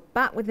want to go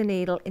back with the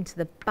needle into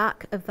the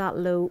back of that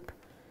loop,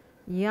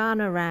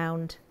 yarn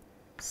around,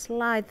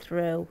 slide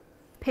through,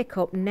 pick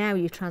up, now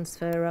you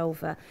transfer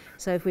over.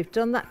 So if we've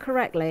done that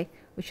correctly,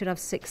 we should have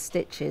 6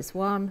 stitches.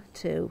 1,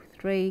 2,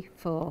 3,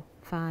 4,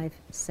 5,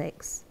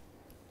 6.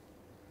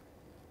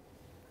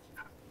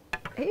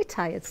 Are you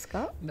tired,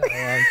 Scott? No,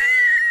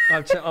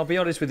 I'll be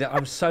honest with you,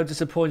 I'm so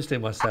disappointed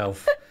in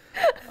myself.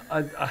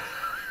 I'm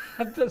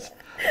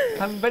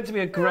meant to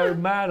be a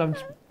grown man, I'm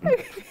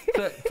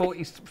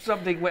 40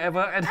 something, whatever,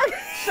 and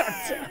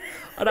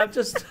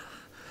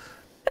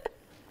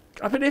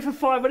I've been here for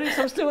 5 minutes,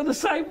 I'm still on the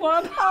same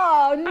one.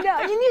 Oh no,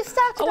 you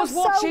started off so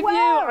well. I was watching you,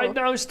 I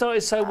know,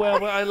 started so well,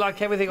 but I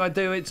like everything I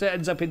do, it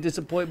ends up in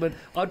disappointment.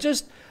 I was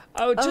just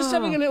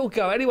having a little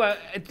go. Anyway,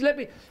 if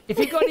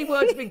you've got any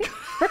words,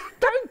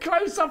 don't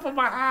close up on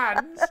my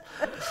hands.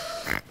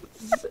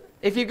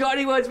 If you've got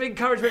any words of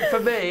encouragement for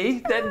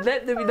me, then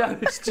let them know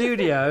at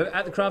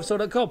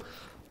studio@craftalong.com.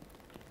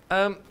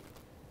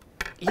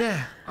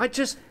 Yeah, I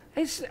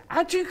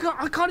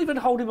can't even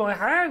hold in my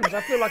hands.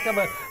 I feel like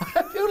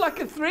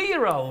a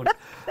 3-year-old.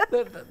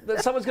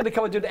 that someone's going to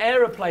come and do an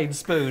aeroplane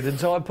spoon, and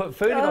so I put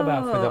food in my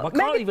mouth with them. I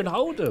can't even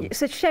hold them.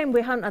 It's a shame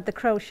we haven't had the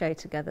crochet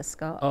together,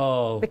 Scott.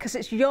 Oh. Because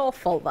it's your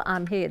fault that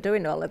I'm here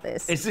doing all of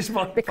this. Is this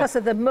my Because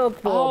of the mug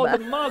warmer. Oh,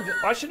 the mug.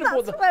 I should have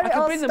brought the... I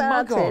could bring the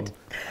mug on.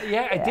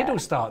 Yeah, it did all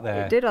start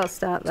there. It did all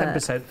start there.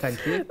 10%,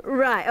 thank you.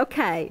 Right,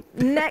 OK.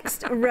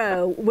 Next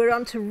row, we're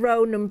on to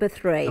row number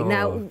 3. Oh.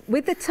 Now,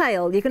 with the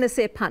tail, you're going to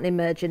see a pattern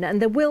emerging,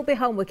 and there will be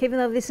homework, even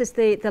though this is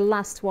the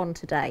last one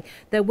today.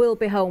 There will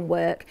be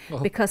homework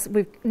because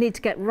we need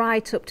to get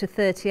right up to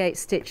 38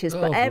 stitches,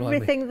 but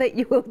everything that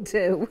you will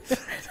do...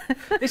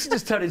 This has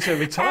just turned into a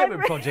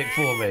retirement project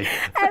for me.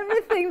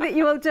 Everything that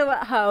you will do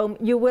at home,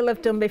 you will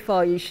have done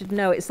before. You should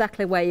know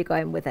exactly where you're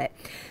going with it.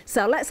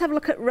 So let's have a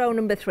look at row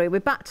number 3. We're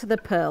back to the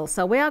purl.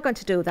 So we are going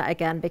to do that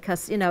again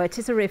because, you know, it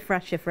is a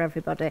refresher for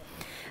everybody.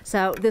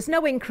 So there's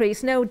no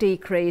increase, no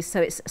decrease,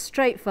 so it's a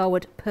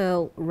straightforward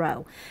purl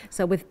row.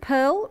 So with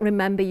purl,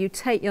 remember, you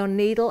take your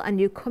needle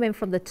and you come in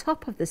from the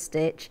top of the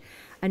stitch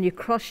and you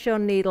cross your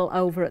needle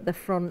over at the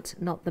front,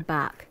 not the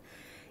back.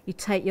 You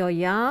take your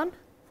yarn,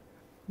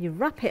 you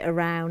wrap it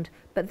around,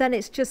 but then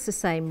it's just the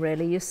same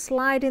really. You're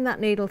sliding that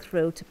needle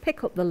through to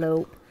pick up the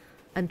loop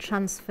and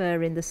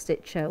transferring the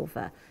stitch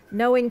over.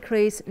 No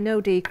increase,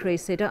 no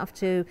decrease, so you don't have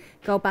to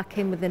go back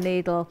in with the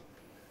needle.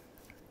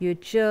 You're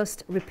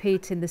just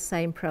repeating the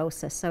same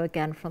process. So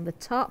again, from the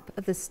top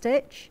of the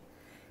stitch,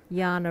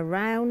 yarn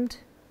around,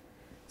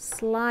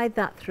 slide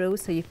that through,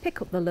 so you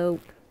pick up the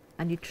loop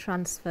and you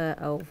transfer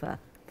over.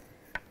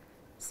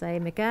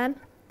 Same again.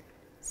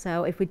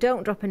 So if we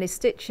don't drop any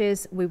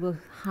stitches, we will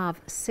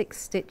have 6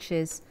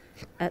 stitches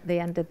at the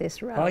end of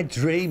this row. I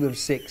dream of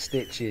 6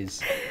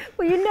 stitches.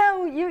 Well, you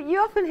know, you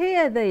often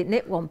hear the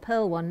knit one,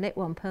 purl one, knit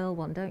one, purl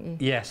one, don't you?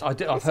 Yes, I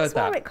do. I've heard that.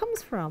 That's where it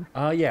comes from.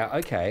 Oh, yeah,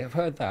 okay, I've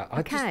heard that.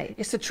 Okay.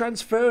 It's the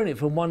transferring it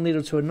from one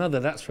needle to another.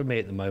 That's for me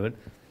at the moment.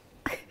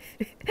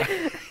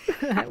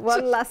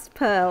 One last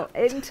purl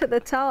into the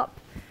top,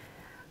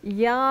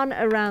 yarn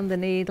around the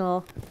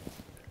needle,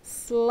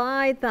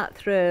 slide that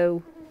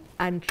through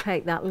and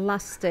take that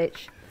last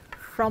stitch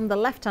from the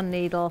left hand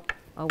needle,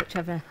 or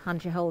whichever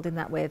hand you're holding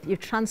that with.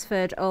 You've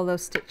transferred all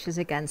those stitches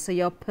again, so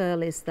your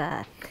purl is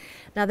there.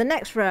 Now the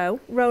next row,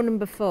 row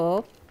number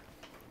 4,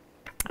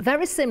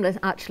 very similar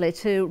actually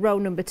to row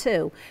number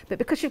 2, but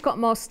because you've got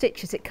more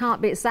stitches it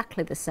can't be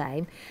exactly the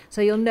same.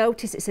 So you'll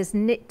notice it says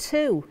knit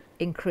 2,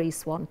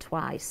 increase 1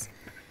 twice.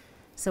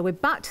 So we're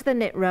back to the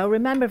knit row.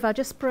 Remember, if I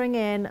just bring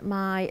in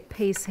my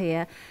piece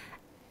here,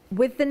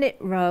 with the knit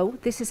row,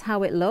 this is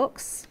how it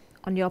looks.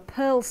 On your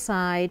purl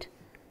side,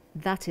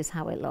 that is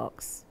how it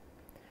looks.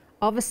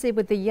 Obviously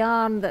with the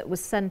yarn that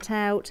was sent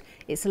out,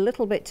 it's a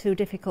little bit too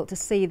difficult to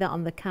see that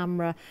on the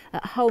camera.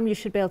 At home you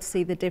should be able to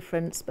see the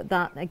difference, but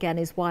that again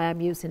is why I'm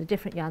using a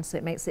different yarn, so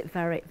it makes it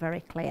very,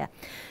 very clear.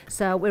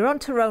 So we're on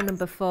to row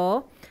number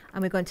 4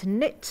 and we're going to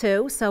knit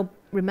 2. So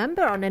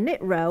remember, on a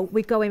knit row,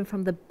 we go in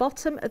from the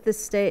bottom of the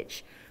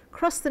stitch,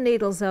 cross the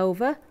needles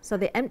over, so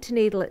the empty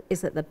needle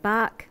is at the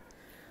back.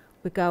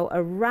 We go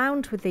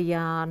around with the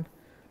yarn,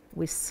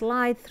 we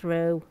slide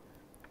through,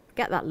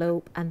 get that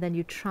loop, and then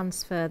you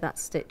transfer that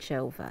stitch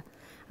over.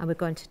 And we're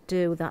going to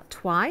do that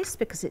twice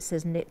because it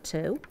says knit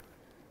 2.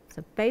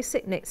 So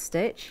basic knit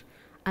stitch,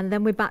 and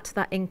then we're back to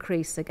that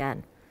increase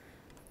again.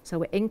 So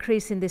we're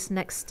increasing this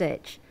next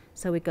stitch.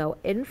 So we go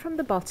in from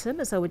the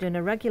bottom as though we're doing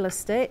a regular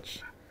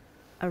stitch,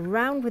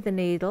 around with the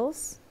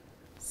needles,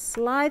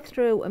 slide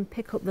through and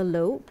pick up the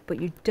loop,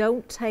 but you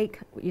don't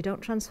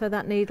transfer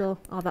that needle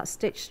or that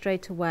stitch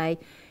straight away.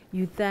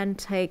 You then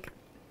take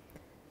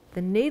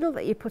the needle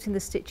that you're putting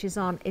the stitches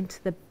on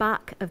into the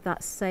back of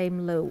that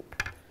same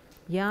loop,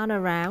 yarn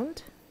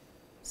around,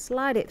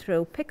 slide it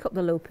through, pick up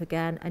the loop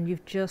again, and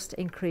you've just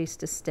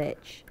increased a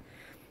stitch.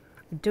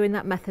 Doing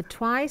that method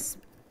twice.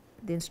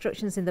 The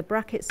instructions in the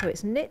bracket, so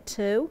it's knit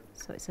 2,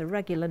 so it's a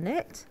regular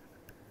knit,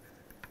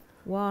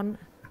 1,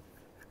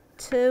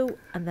 2,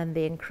 and then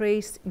the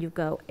increase. You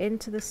go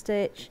into the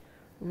stitch,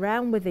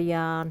 round with the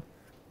yarn,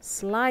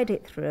 slide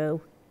it through,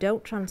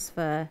 don't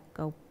transfer,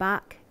 go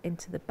back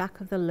into the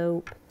back of the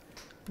loop,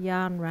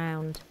 yarn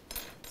round,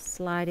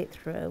 slide it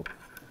through,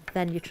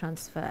 then you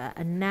transfer,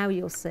 and now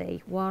you'll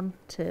see 1,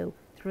 2,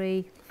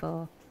 3,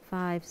 4,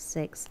 5,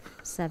 6,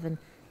 7,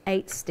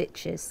 8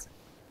 stitches.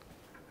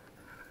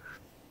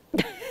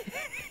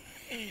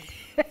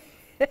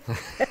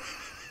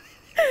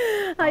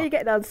 How are you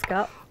getting on,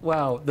 Scott?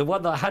 Well, the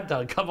one that I had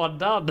done come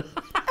undone.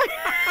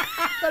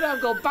 Then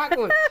I've gone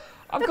backwards.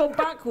 I've gone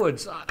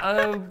backwards.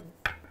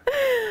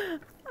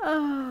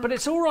 But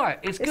it's all right.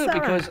 It's good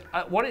because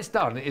what it's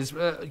done is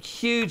a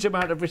huge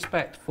amount of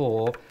respect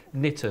for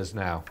knitters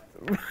now.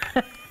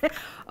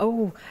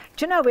 Oh,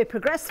 do you know, we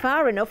progressed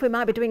far enough. We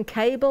might be doing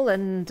cable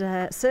and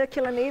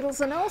circular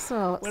needles and all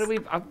sorts. When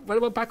are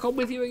we back on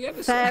with you again?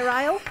 Fair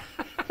Isle.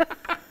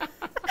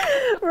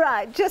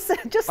 Right,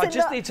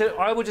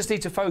 I will just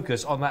need to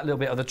focus on that little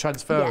bit of the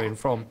transferring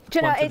from do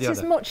you know, one to the other.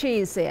 It's much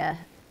easier,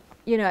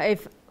 you know,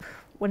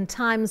 when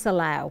times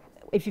allow.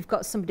 If you've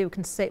got somebody who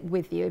can sit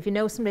with you, if you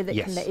know somebody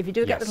that can knit, if you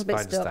do get a little bit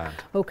stuck,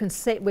 who can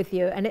sit with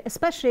you, and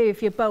especially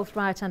if you're both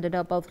right-handed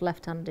or both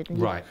left-handed, and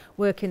you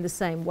work in the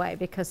same way,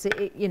 because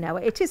you know,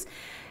 it is,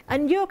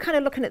 and you're kind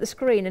of looking at the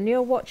screen and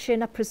you're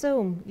watching. I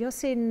presume you're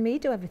seeing me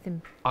do everything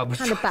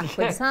kind of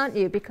backwards, aren't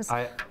you? Because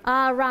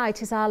our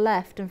right is our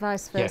left, and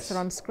vice versa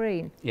on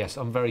screen. Yes,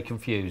 I'm very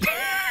confused.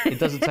 It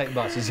doesn't take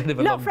much. It's a bit of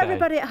a long day. Not for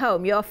everybody at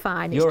home. You're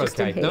fine. You're it's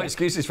just okay. No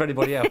excuses for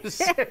anybody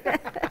else.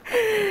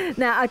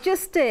 Now, I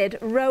just did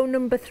row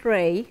number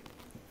 3.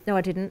 No,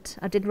 I didn't.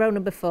 I did row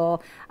number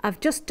 4. I've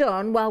just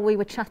done, while we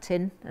were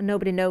chatting and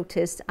nobody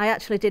noticed, I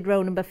actually did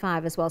row number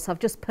 5 as well, so I've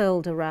just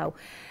purled a row.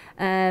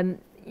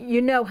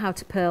 You know how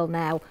to purl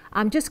now.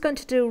 I'm just going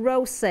to do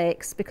row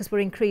 6 because we're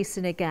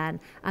increasing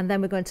again, and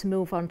then we're going to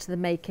move on to the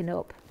making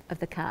up of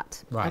the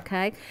cat. Right.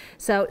 Okay?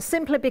 So,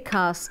 simply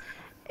because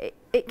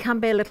it can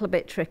be a little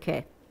bit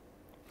tricky.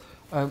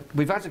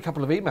 We've had a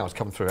couple of emails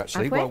come through,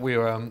 actually, while we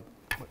were...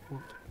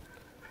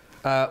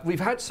 we've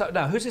had...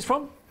 Now, who's this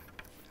from?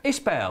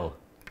 Isbel.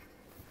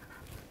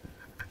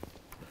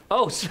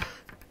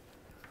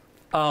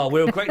 Oh,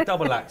 we're a great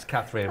double act,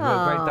 Kathryn.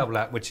 We're a great double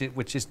act,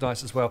 which is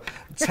nice as well.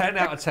 10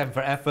 out of 10 for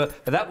effort,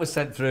 but that was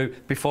sent through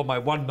before my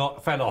one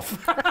knot fell off.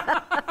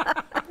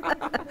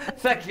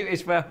 Thank you,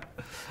 Isbel.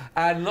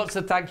 And lots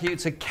of thank you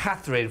to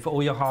Kathryn for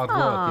all your hard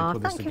work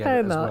in putting this together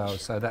as well.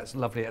 So that's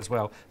lovely as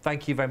well.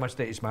 Thank you very much,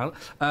 Ismail.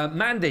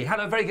 Mandy,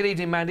 hello, very good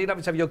evening, Mandy.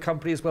 Lovely to have your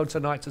company as well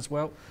tonight as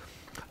well.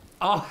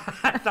 Oh,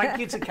 thank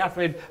you to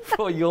Kathryn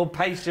for your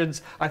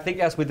patience. I think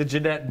that's with the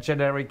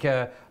generic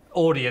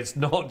audience,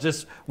 not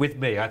just with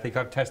me. I think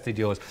I've tested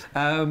yours.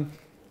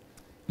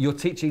 Your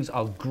teachings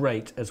are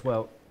great as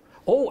well.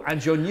 Oh,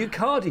 and your new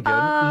cardigan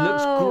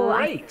looks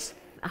great.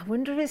 I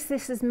wonder if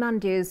this is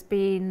Mandy who's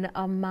been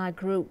on my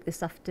group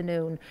this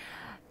afternoon.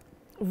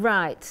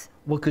 Right.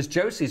 Well, because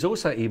Josie's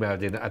also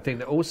emailed in, I think,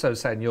 that also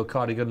saying your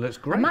cardigan looks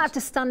great. I might have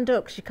to stand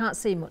up because you can't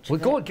see much of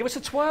it. Well, go on, give us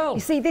a twirl.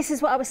 You see, this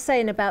is what I was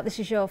saying about this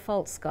is your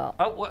fault, Scott.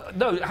 Oh, well,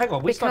 no, hang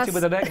on. We started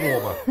with an egg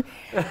warmer.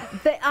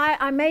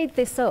 I made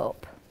this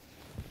up.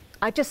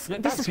 This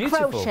is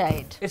beautiful.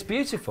 crocheted. It's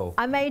beautiful.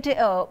 I made it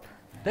up.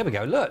 There we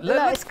go. Look,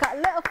 it's got a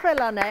little frill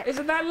on it.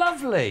 Isn't that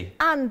lovely?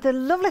 And the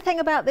lovely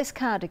thing about this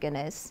cardigan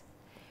is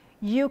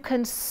you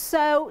can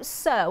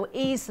so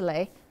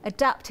easily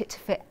adapt it to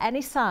fit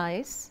any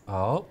size.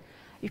 Oh.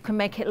 You can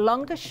make it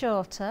longer,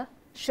 shorter,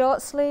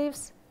 short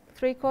sleeves,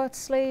 three-quarter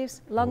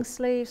sleeves, long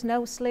sleeves,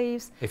 no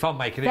sleeves. If I'm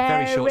making it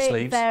very short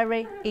sleeves.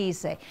 Very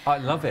easy. I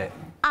love it.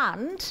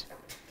 And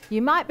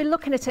you might be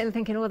looking at it and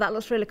thinking, oh, that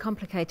looks really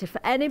complicated. For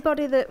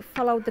anybody that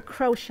followed the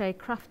crochet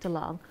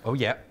Craftalong,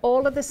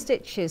 all of the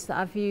stitches that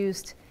I've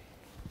used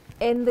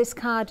in this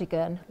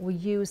cardigan were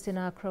used in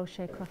our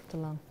crochet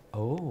Craftalong.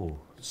 Oh,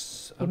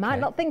 okay. You might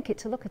not think it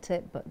to look at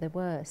it, but they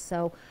were.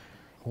 So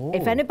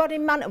if anybody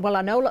well,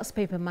 I know lots of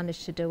people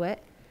managed to do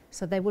it,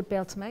 so they would be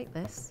able to make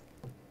this.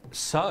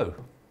 So,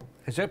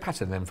 is there a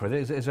pattern then for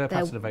it? Is there a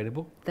pattern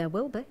available? There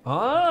will be.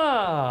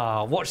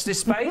 Ah, watch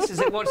this space. Is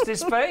it watch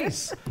this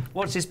space?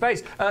 Watch this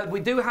space. We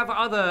do have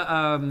other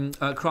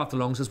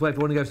Craftalongs as well. If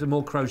you want to go to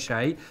more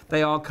crochet,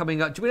 they are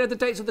coming up. Do we know the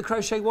dates of the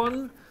crochet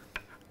one?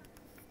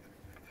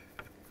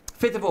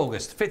 5th of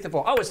August. 5th of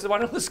August. Oh, it's the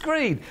one on the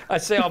screen. I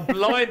say I'm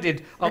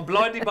blinded. I'm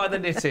blinded by the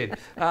knitting.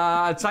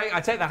 I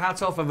take the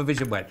hat off and my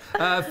vision went.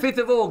 5th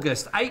of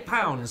August,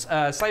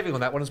 £8. Saving on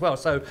that one as well.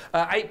 So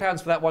 £8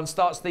 for that one.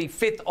 Starts the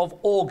 5th of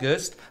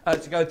August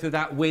to go through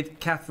that with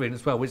Kathryn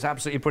as well, which is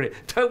absolutely brilliant.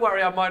 Don't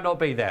worry, I might not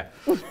be there.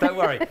 Don't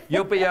worry,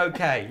 you'll be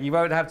okay. You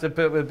won't have to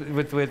put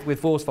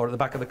with Forsford at the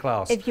back of the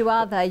class. If you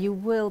are there, you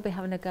will be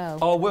having a go.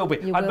 Oh, will be.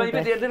 And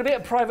maybe do a little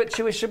bit of private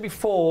tuition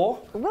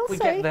before we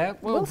get there.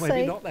 Well,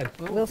 maybe not then.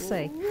 We'll see.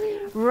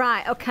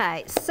 Right,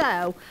 okay,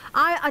 so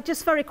I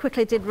just very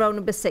quickly did row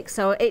number 6,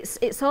 so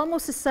it's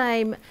almost the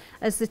same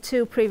as the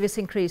 2 previous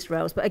increased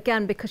rows, but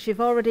again, because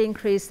you've already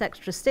increased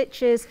extra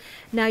stitches,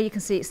 now you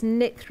can see it's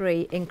knit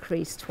 3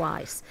 increased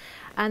twice.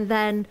 And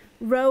then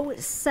row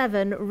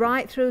 7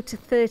 right through to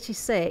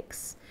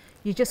 36,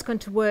 you're just going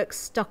to work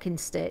stocking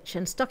stitch,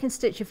 and stocking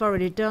stitch you've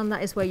already done.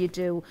 That is where you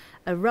do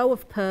a row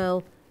of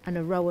purl and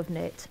a row of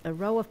knit, a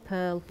row of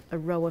purl, a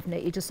row of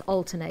knit. You just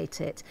alternate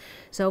it.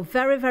 So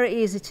very, very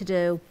easy to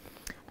do.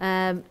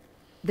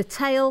 The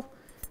tail,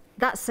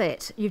 that's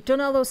it. You've done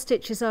all those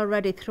stitches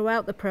already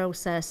throughout the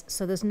process,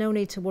 so there's no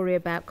need to worry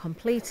about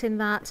completing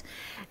that.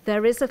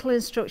 There is little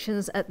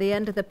instructions at the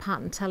end of the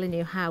pattern telling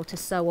you how to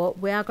sew up.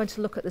 We are going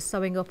to look at the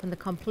sewing up and the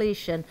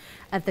completion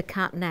of the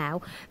cat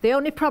now. The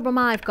only problem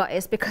I've got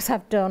is because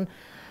I've done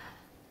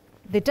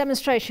the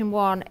demonstration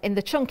one in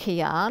the chunky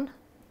yarn,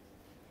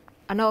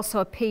 and also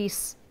a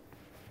piece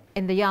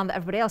in the yarn that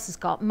everybody else has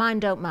got, mine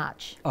don't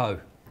match. Oh,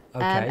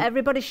 okay.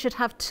 Everybody should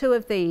have 2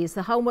 of these.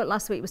 The homework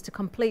last week was to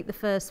complete the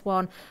first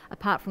one,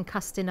 apart from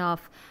casting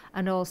off,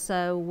 and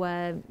also,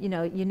 you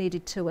know, you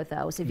needed 2 of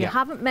those. If you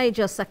haven't made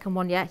your second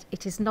one yet,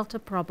 it is not a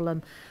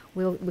problem.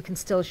 We can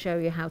still show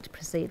you how to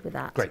proceed with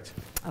that. Great.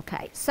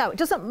 Okay, so it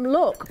doesn't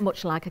look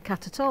much like a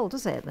cat at all,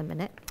 does it, at the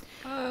minute?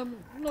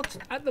 Not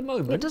at the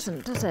moment. It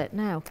doesn't, does it?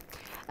 No.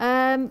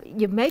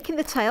 You're making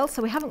the tail,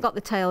 so we haven't got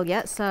the tail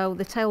yet, so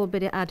the tail will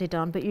be added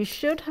on, but you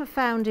should have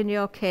found in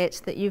your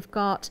kit that you've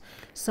got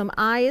some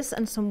eyes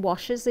and some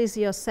washers. These are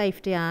your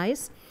safety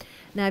eyes.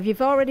 Now, if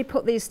you've already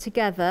put these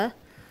together,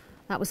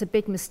 that was a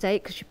big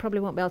mistake because you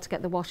probably won't be able to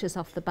get the washers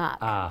off the back.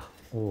 Ah,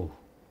 oh.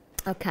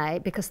 Okay,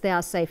 because they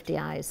are safety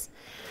eyes.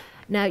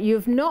 Now,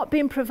 you've not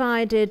been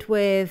provided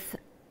with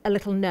a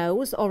little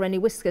nose or any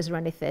whiskers or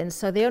anything,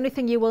 so the only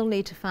thing you will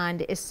need to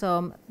find is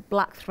some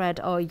black thread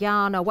or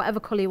yarn or whatever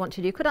colour you want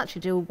to do. You could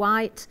actually do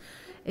white.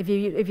 If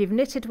you've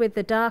knitted with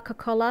the darker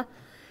colour,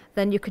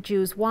 then you could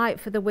use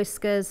white for the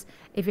whiskers.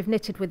 If you've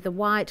knitted with the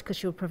white,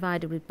 because you were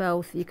provided with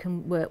both, you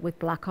can work with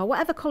black or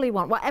whatever colour you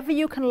want. Whatever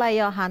you can lay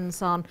your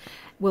hands on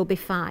will be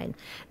fine.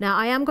 Now,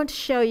 I am going to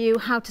show you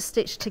how to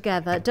stitch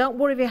together. Don't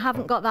worry if you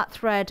haven't got that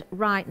thread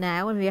right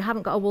now, and if you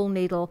haven't got a wool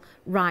needle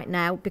right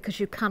now,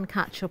 because you can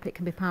catch up. It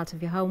can be part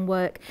of your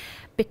homework.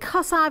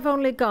 Because I've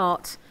only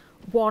got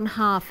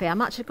 1/2 here,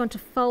 I'm actually going to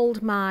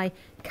fold my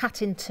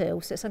cat in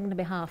 2, so it's only going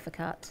to be half a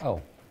cat. Oh.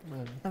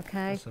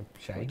 Okay, that's a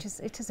shame.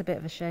 It is a bit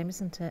of a shame,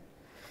 isn't it?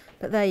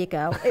 But there you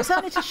go. It's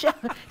only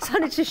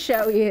to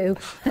show you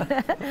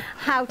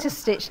how to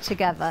stitch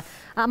together.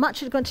 I'm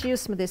actually going to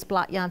use some of this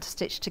black yarn to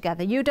stitch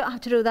together. You don't have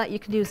to do that. You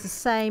can use the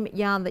same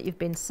yarn that you've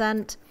been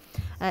sent.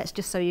 It's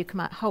just so you can,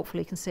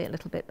 hopefully you can see it a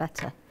little bit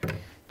better. Do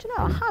you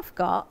know, I have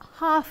got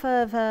half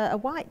of a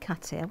white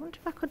cat here. I wonder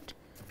if I could,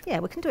 yeah,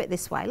 we can do it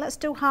this way. Let's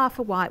do half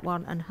a white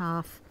one and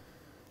half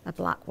a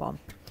black one.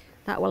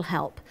 That will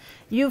help.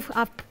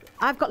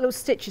 I've got little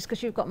stitches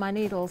because you've got my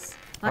needles.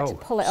 I like to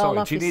pull it all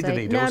off. Do you need the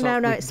needles? No,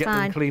 it's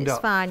fine. It's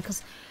fine.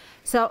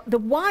 So the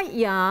white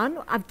yarn,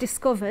 I've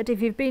discovered,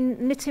 if you've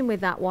been knitting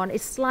with that one,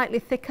 is slightly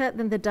thicker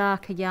than the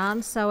darker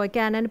yarn. So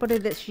again, anybody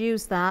that's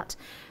used that,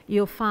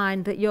 you'll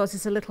find that yours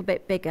is a little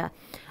bit bigger.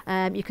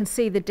 You can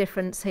see the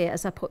difference here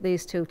as I put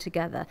these two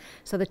together.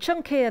 So the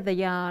chunkier the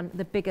yarn,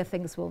 the bigger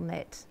things will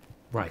knit.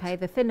 Right. Okay,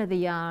 the thinner the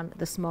yarn,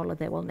 the smaller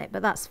they will knit,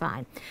 but that's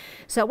fine.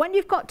 So when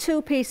you've got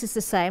two pieces the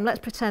same, let's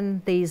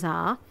pretend these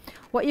are,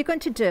 what you're going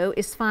to do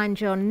is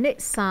find your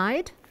knit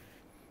side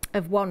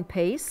of one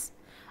piece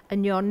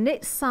and your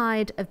knit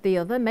side of the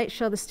other. Make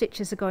sure the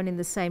stitches are going in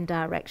the same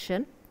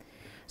direction.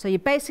 So you're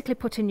basically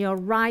putting your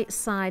right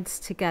sides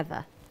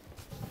together.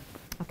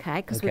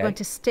 Okay, because we're going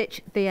to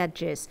stitch the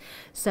edges.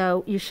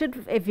 So you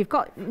should, if you've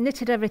got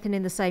knitted everything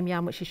in the same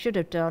yarn, which you should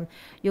have done,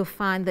 you'll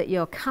find that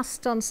your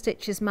cast on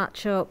stitches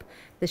match up,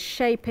 the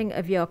shaping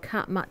of your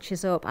cat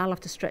matches up. I'll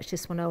have to stretch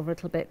this one over a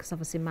little bit because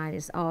obviously mine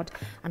is odd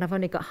and I've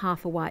only got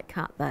half a white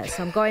cat there.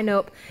 So I'm going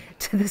up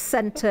to the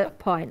centre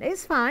point.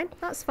 It's fine,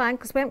 that's fine,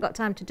 because we haven't got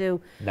time to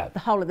do the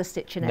whole of the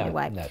stitching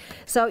anyway.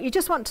 So you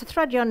just want to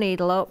thread your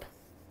needle up.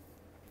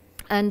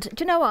 And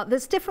do you know what,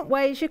 there's different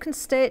ways you can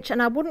stitch,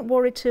 and I wouldn't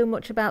worry too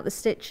much about the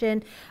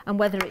stitching and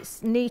whether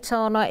it's neat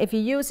or not. If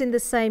you're using the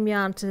same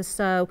yarn to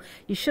sew,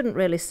 you shouldn't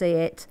really see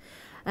it.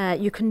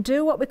 You can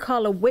do what we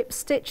call a whip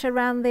stitch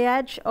around the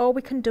edge, or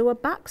we can do a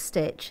back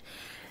stitch.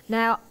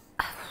 Now,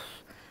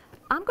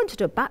 I'm going to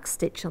do a back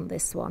stitch on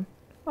this one,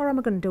 or am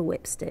I going to do a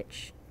whip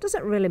stitch?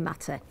 Doesn't really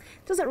matter.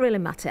 Doesn't really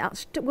matter.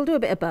 We'll do a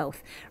bit of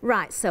both.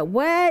 Right, so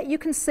where you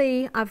can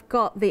see I've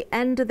got the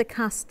end of the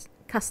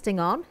casting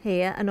on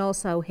here and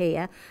also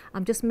here,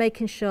 I'm just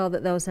making sure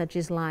that those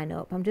edges line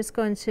up. I'm just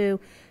going to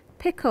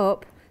pick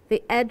up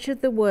the edge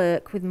of the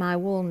work with my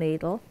wool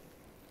needle.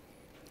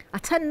 I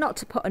tend not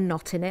to put a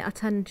knot in it. I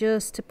tend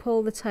just to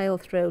pull the tail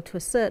through to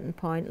a certain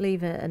point,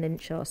 leave it an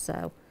inch or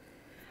so,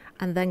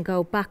 and then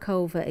go back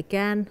over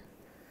again,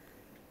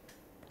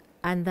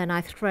 and then I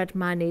thread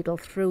my needle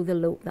through the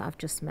loop that I've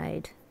just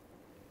made,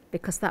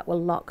 because that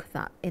will lock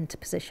that into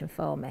position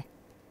for me.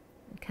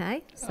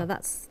 Okay, so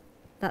that's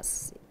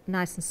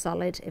nice and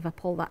solid if I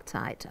pull that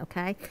tight.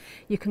 Okay,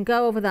 you can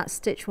go over that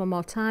stitch one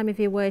more time if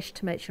you wish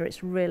to make sure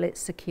it's really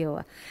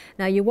secure.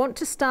 Now you want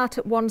to start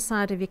at one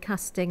side of your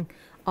casting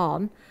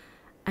on,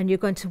 and you're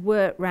going to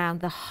work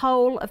round the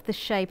whole of the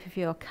shape of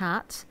your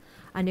cat,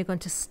 and you're going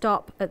to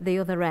stop at the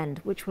other end,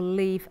 which will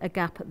leave a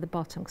gap at the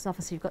bottom, because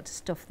obviously you've got to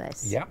stuff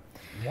this. Yeah.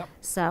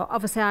 So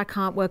obviously I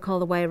can't work all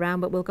the way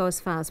around, but we'll go as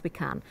far as we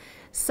can.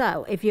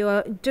 So if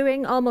you're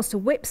doing almost a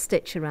whip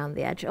stitch around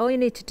the edge, all you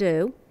need to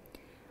do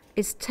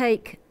is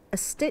take a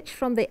stitch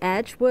from the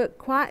edge, work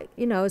quite,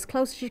 you know, as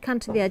close as you can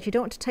to the edge. You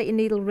don't want to take your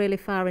needle really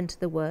far into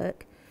the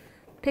work.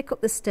 Pick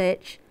up the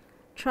stitch,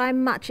 try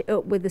and match it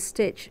up with the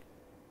stitch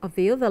of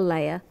the other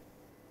layer,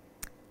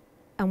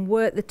 and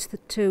work the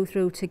two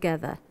through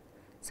together.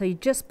 So you're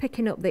just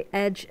picking up the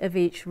edge of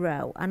each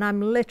row, and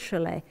I'm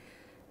literally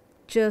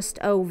just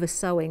over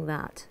sewing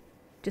that,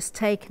 just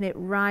taking it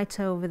right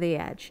over the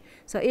edge.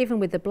 So even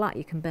with the black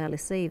you can barely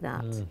see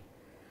that.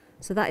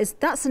 So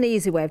that's an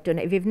easy way of doing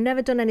it. If you've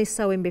never done any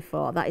sewing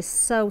before, that is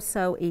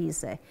so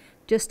easy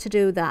just to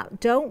do that.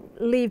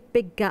 Don't leave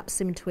big gaps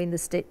in between the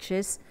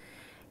stitches.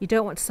 You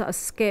don't want to sort of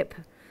skip,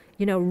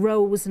 you know,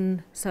 rows,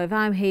 and so if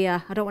I'm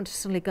here, I don't want to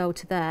suddenly go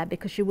to there,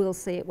 because you will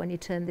see it when you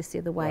turn this the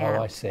other way out.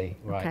 Oh, I see,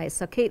 right. Okay,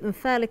 so keep them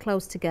fairly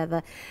close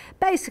together.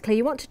 Basically,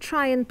 you want to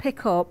try and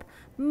pick up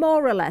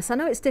more or less. I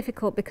know it's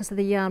difficult because of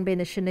the yarn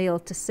being a chenille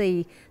to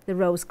see the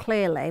rows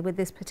clearly with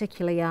this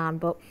particular yarn,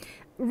 but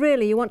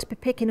really you want to be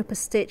picking up a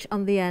stitch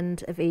on the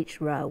end of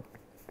each row.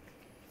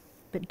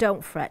 But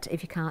don't fret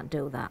if you can't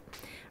do that.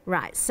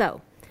 Right,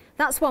 so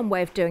that's one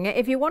way of doing it.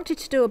 If you wanted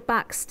to do a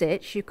back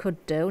stitch, you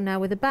could do. Now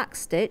with a back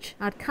stitch,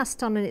 I'd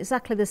cast on in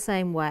exactly the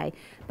same way,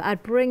 but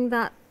I'd bring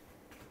that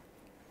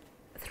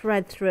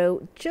thread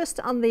through just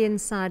on the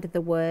inside of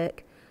the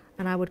work,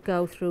 and I would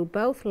go through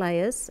both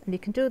layers, and you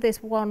can do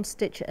this one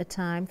stitch at a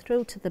time,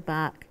 through to the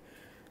back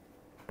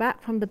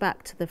from the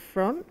back to the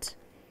front,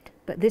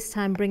 but this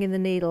time bringing the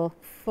needle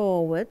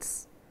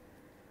forwards,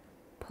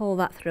 pull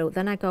that through.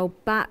 Then I go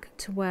back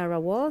to where I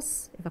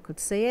was, if I could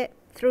see it,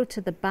 through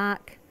to the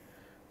back,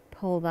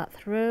 pull that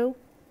through.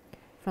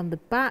 From the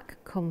back,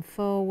 come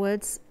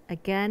forwards.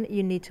 Again,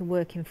 you need to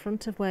work in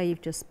front of where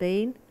you've just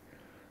been.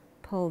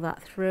 Pull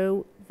that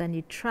through, then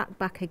you track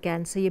back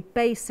again. So you're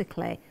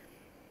basically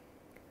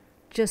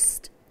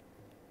just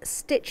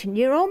stitching.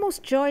 You're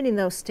almost joining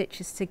those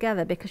stitches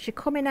together because you're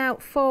coming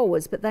out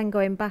forwards but then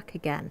going back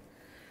again.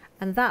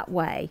 And that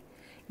way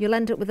you'll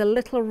end up with a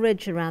little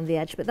ridge around the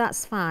edge, but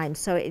that's fine.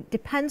 So it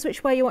depends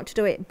which way you want to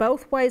do it.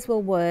 Both ways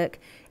will work.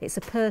 It's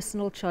a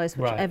personal choice,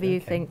 whichever you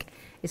think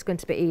is going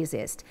to be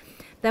easiest.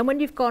 Then when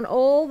you've gone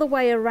all the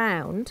way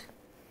around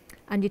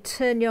and you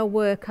turn your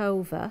work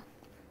over,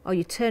 or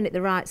you turn it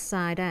the right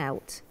side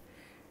out,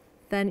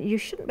 then you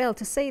shouldn't be able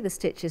to see the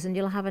stitches and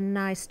you'll have a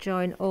nice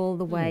join all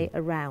the way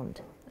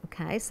around.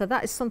 Okay, so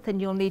that is something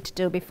you'll need to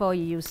do before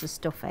you use the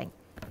stuffing.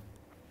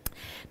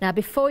 Now,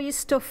 before you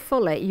stuff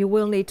fully, you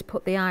will need to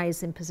put the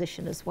eyes in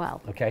position as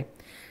well. Okay.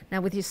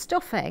 Now, with your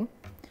stuffing,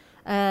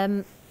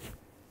 I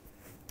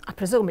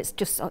presume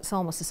it's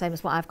almost the same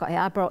as what I've got here.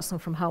 I brought some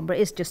from home, but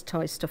it is just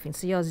toy stuffing,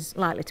 so yours is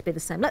likely to be the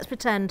same. Let's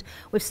pretend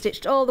we've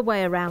stitched all the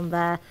way around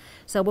there.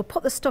 So we'll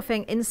put the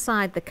stuffing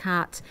inside the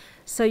cat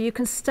so you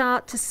can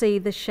start to see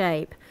the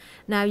shape.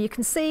 Now, you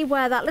can see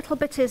where that little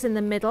bit is in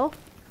the middle.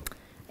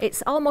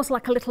 It's almost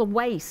like a little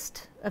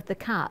waist of the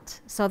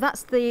cat. So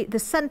that's the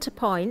centre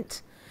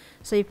point.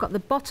 So you've got the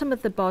bottom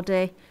of the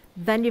body,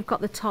 then you've got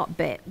the top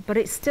bit, but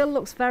it still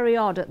looks very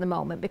odd at the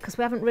moment because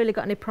we haven't really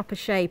got any proper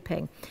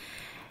shaping.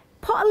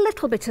 Put a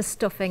little bit of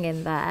stuffing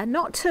in there,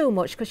 not too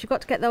much because you've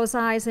got to get those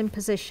eyes in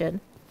position,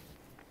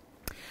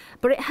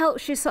 but it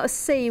helps you sort of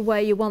see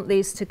where you want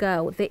these to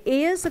go. The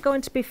ears are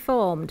going to be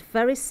formed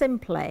very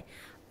simply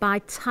by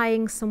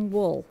tying some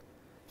wool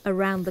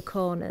around the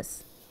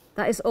corners.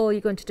 That is all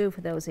you're going to do for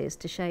those ears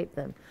to shape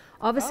them.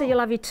 Obviously, you'll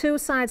have your two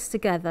sides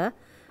together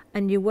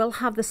and you will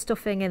have the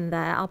stuffing in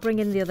there. I'll bring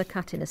in the other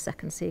cat in a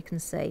second so you can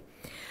see.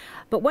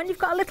 But when you've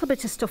got a little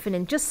bit of stuffing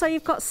in, just so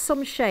you've got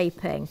some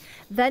shaping,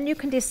 then you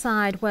can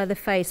decide where the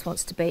face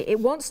wants to be. It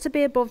wants to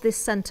be above this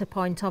centre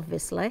point,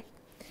 obviously.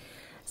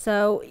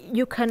 So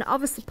you can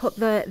obviously put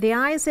the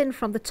eyes in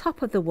from the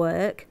top of the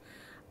work,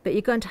 but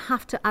you're going to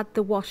have to add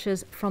the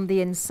washers from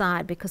the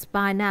inside because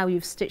by now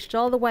you've stitched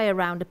all the way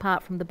around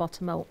apart from the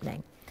bottom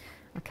opening.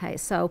 Okay,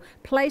 so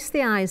place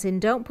the eyes in,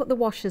 don't put the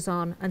washers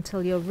on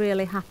until you're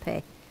really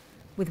happy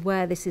with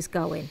where this is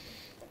going.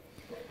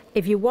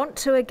 If you want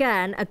to,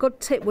 again, a good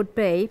tip would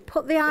be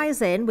put the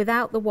eyes in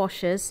without the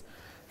washers,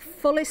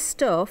 fully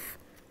stuff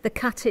the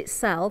cat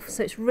itself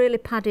so it's really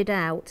padded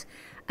out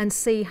and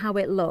see how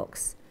it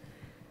looks.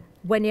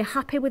 When you're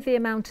happy with the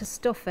amount of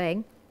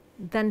stuffing,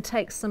 then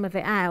take some of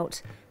it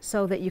out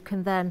so that you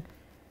can then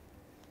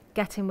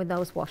get in with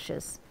those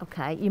washers.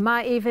 Okay, you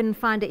might even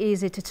find it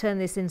easy to turn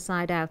this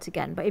inside out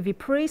again, but if you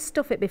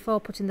pre-stuff it before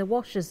putting the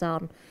washers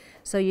on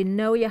so you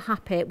know you're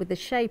happy with the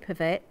shape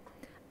of it,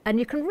 and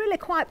you can really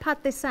quite pad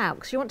this out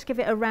because you want to give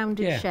it a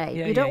rounded shape.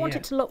 You don't want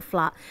it to look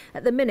flat.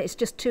 At the minute it's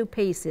just two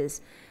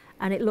pieces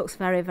and it looks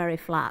very, very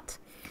flat.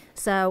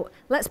 So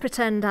let's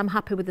pretend I'm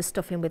happy with the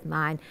stuffing with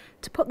mine.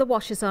 To put the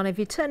washers on, if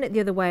you turn it the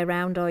other way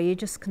around or you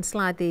just can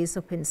slide these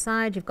up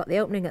inside, you've got the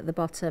opening at the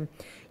bottom.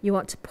 You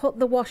want to put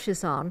the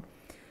washers on.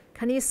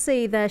 Can you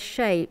see they're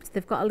shaped?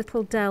 They've got a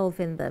little delve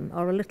in them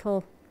or a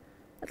little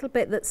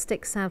bit that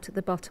sticks out at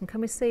the bottom. Can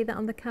we see that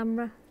on the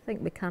camera? I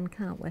think we can,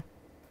 can't we?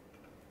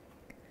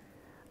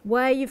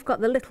 Where you've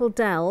got the little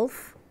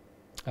delve,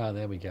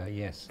 there we go,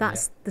 yes.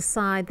 That's the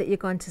side that you're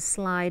going to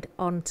slide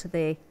onto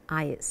the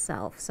eye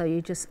itself. So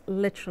you just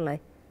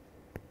literally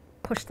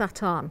push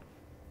that on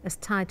as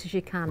tight as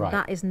you can. Right.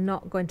 That is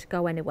not going to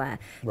go anywhere.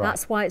 Right.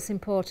 That's why it's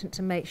important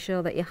to make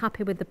sure that you're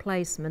happy with the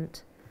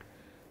placement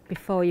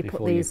before you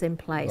put these in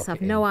place. I've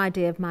no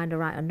idea if mine are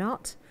right or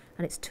not,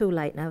 and it's too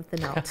late now if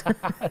they're not.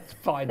 Let's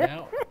find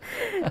out.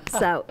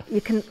 So you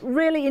can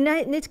really, you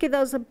need to give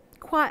those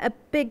quite a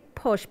big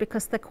push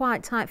because they're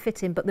quite tight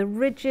fitting, but the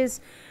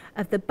ridges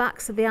of the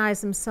backs of the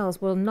eyes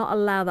themselves will not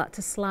allow that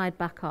to slide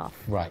back off.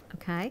 Right.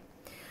 Okay.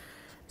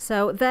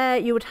 So there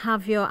you would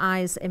have your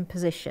eyes in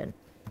position.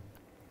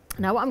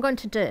 Now what I'm going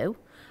to do,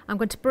 I'm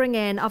going to bring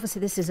in,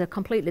 obviously this is a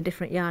completely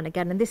different yarn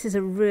again, and this is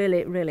a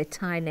really, really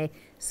tiny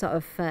sort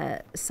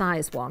of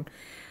size one.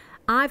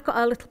 I've got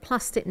a little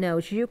plastic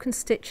nose. You can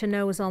stitch a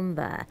nose on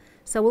there.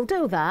 So we'll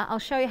do that. I'll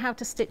show you how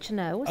to stitch a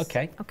nose.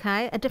 Okay.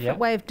 Okay, a different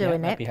way of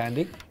doing it. That'd be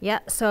handy. Yeah,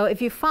 so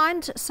if you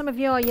find some of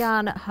your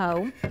yarn at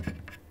home,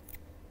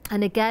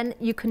 and again,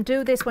 you can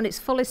do this when it's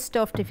fully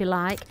stuffed if you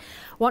like.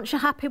 Once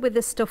you're happy with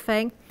the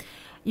stuffing,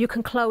 you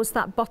can close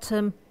that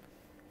bottom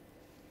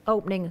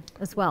opening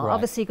as well. Right.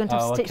 Obviously, you're going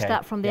to stitch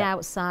that from the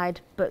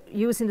outside, but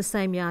using the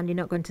same yarn, you're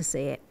not going to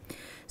see it.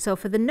 So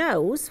for the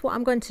nose, what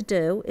I'm going to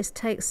do is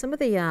take some of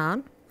the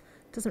yarn.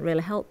 Doesn't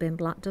really help being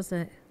black, does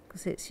it?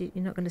 Because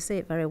you're not going to see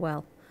it very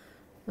well.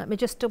 Let me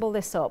just double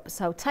this up.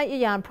 So take your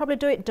yarn, probably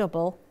do it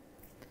double.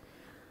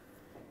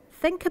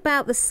 Think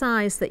about the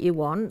size that you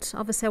want.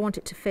 Obviously I want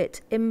it to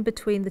fit in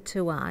between the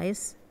two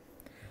eyes.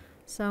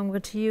 So I'm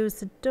going to use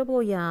the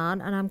double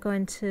yarn and I'm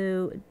going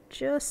to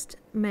just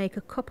make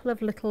a couple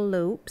of little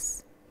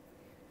loops.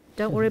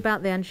 Don't worry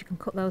about the ends, you can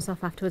cut those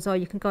off afterwards, or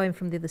you can go in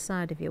from the other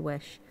side if you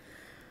wish.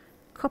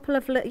 Couple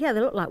of, yeah, they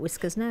look like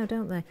whiskers now,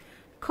 don't they?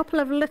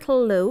 Couple of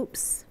little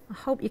loops. I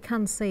hope you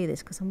can see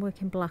this because I'm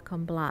working black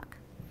on black.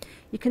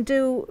 You can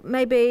do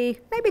maybe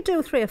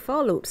do 3 or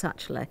 4 loops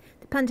actually,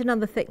 depending on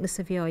the thickness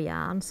of your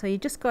yarn. So you're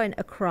just going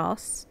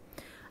across,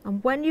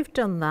 and when you've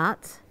done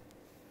that,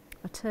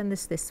 I'll turn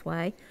this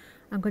way.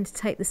 I'm going to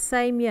take the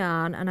same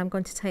yarn and I'm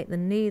going to take the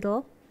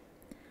needle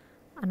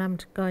and I'm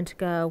going to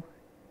go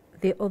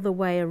the other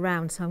way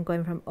around. So I'm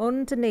going from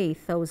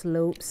underneath those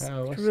loops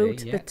through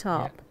to the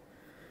top.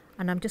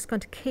 And I'm just going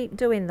to keep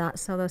doing that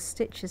so those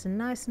stitches are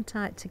nice and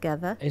tight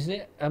together. Isn't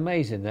it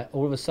amazing that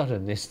all of a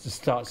sudden this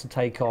starts to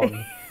take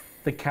on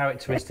the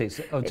characteristics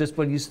of just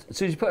when as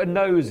soon as you put a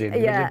nose in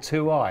with your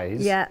two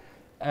eyes,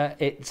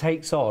 it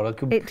takes on a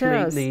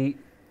completely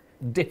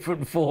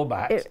different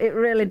format. It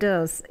really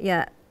does,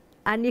 yeah.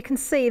 And you can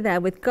see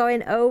there with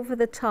going over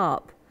the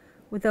top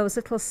with those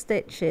little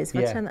stitches,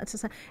 if I turn that to the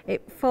side,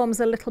 it forms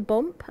a little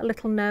bump, a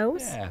little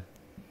nose. Yeah.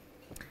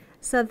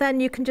 So then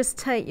you can just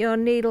take your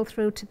needle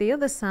through to the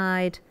other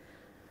side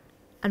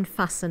and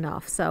fasten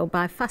off. So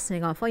by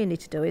fastening off, all you need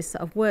to do is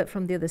sort of work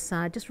from the other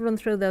side, just run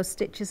through those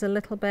stitches a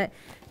little bit,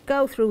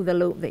 go through the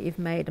loop that you've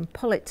made and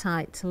pull it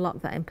tight to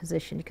lock that in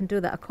position. You can do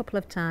that a couple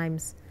of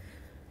times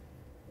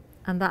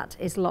and that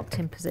is locked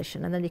in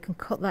position, and then you can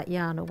cut that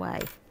yarn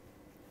away.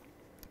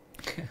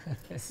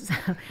 So,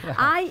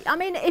 I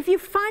mean, if you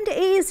find it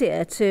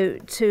easier to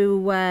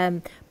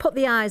put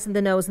the eyes and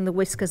the nose and the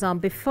whiskers on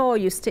before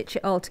you stitch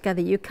it all together,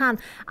 you can.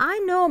 I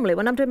normally,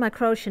 when I'm doing my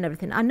crochet and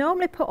everything, I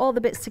normally put all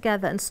the bits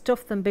together and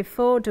stuff them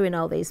before doing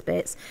all these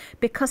bits,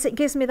 because it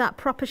gives me that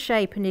proper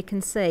shape and you can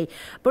see.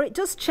 But it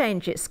does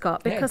change it,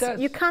 Scott, because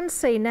you can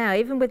see now,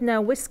 even with no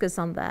whiskers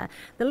on there,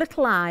 the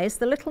little eyes,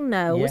 the little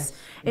nose,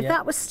 if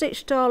that was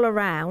stitched all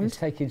around, it's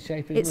taking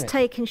shape, isn't it? It's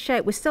taking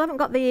shape. We still haven't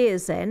got the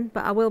ears in,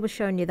 but I will be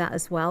showing you that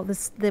as well.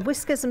 The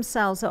whiskers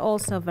themselves are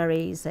also very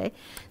easy.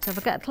 So if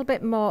I get a little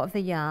bit more of the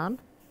yarn.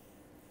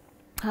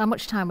 How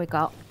much time we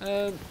got?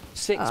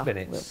 6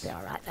 minutes. We'll be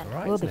all right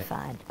then. We'll be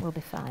fine. We'll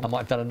be fine. I might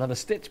have done another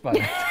stitch by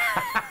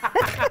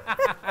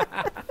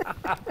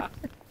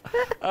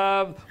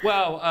then.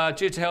 Well,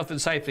 due to health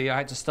and safety, I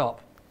had to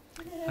stop.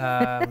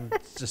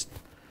 Just.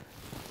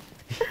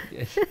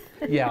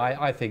 Yeah,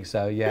 I think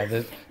so.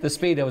 Yeah, the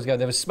speed I was going,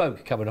 there was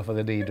smoke coming off of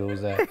the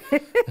needles there.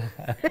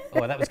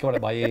 Oh, that was coming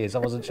up my ears. I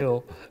wasn't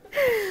sure.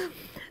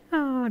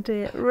 Oh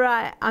dear.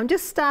 Right, I'm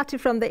just starting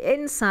from the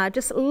inside.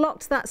 Just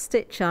locked that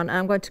stitch on, and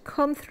I'm going to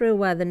come through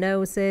where the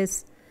nose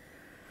is,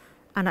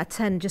 and I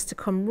tend just to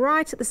come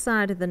right at the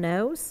side of the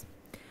nose.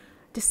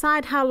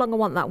 Decide how long I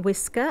want that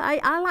whisker.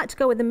 I like to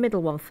go with the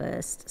middle one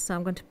first, so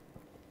I'm going to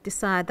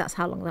decide that's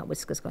how long that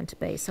whisker is going to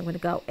be. So I'm going to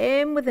go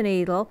in with the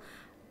needle,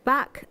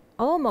 back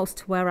almost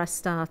to where I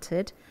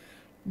started.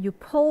 You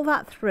pull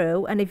that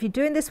through, and if you're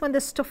doing this when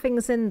the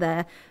stuffing's in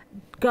there,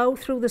 go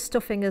through the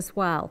stuffing as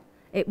well.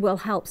 It will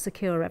help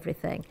secure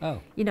everything.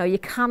 Oh. You know, you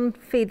can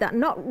feed that,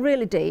 not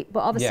really deep, but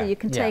obviously you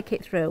can take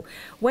it through.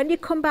 When you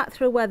come back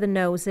through where the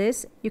nose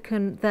is, you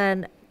can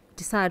then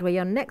decide where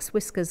your next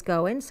whisker's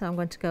going. So I'm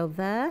going to go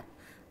there. I'm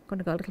going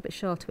to go a little bit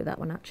shorter with that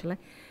one actually.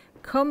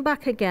 Come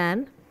back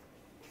again,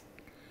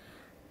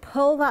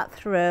 pull that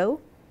through.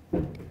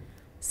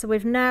 So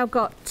we've now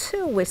got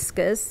 2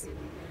 whiskers,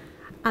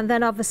 and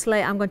then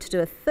obviously I'm going to do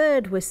a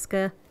 3rd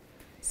whisker.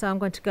 So I'm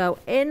going to go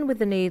in with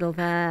the needle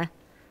there,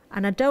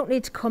 and I don't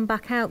need to come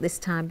back out this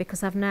time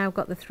because I've now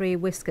got the 3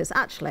 whiskers.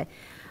 Actually,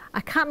 I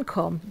can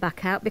come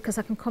back out because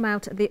I can come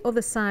out at the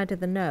other side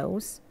of the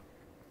nose,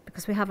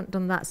 because we haven't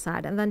done that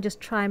side, and then just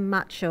try and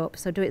match up.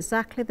 So do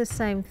exactly the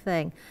same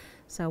thing.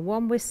 So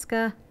 1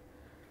 whisker,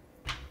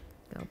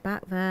 go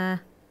back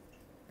there.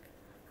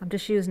 I'm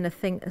just using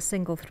a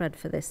single thread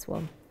for this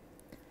one.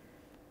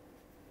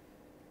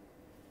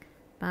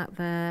 Back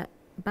there,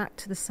 back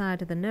to the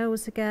side of the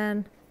nose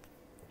again.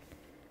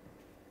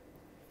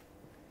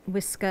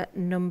 Whisker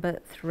number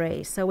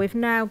 3. So we've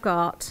now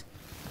got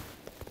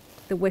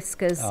the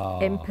whiskers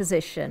in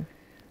position.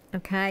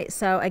 Okay,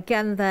 so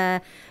again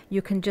there,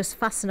 you can just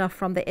fasten off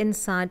from the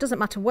inside. Doesn't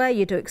matter where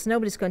you do it because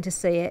nobody's going to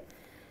see it.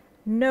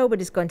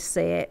 Nobody's going to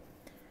see it.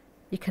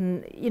 You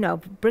can, you know,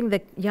 bring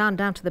the yarn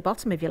down to the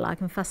bottom if you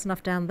like and fasten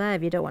off down there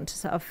if you don't want to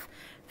sort of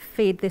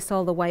feed this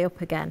all the way up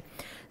again.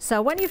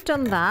 So when you've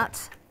done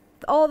that,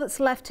 all that's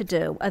left to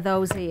do are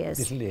those ears.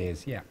 Little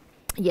ears, yeah.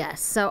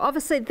 Yes, so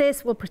obviously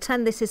this, we'll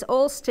pretend this is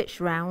all stitched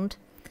round,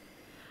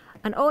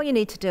 and all you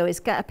need to do is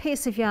get a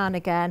piece of yarn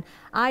again,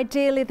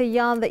 ideally the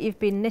yarn that you've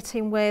been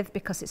knitting with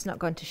because it's not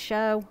going to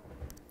show.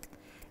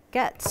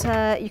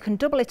 You can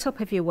double it up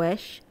if you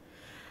wish.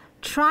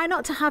 Try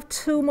not to have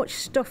too much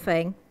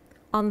stuffing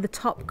on the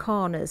top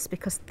corners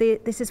because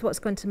this is what's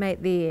going to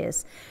make the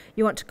ears.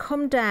 You want to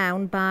come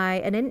down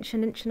by an inch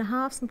and a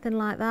half, something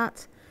like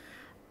that.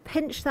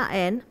 Pinch that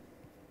in.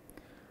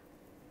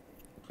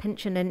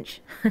 Pinch an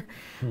inch,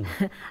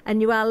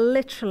 and you are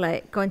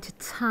literally going to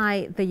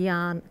tie the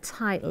yarn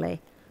tightly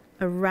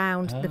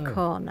around the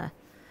corner,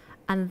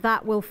 and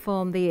that will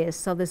form the ears.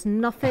 So there's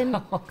nothing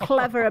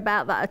clever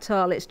about that at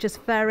all. It's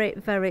just very,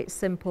 very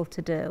simple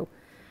to do.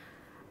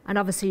 And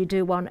obviously you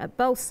do one at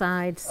both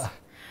sides.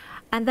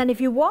 And then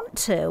if you want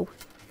to,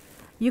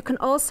 you can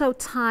also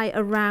tie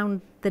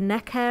around the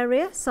neck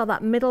area, so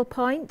that middle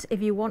point,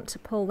 if you want to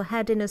pull the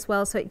head in as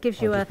well, so it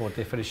gives you a more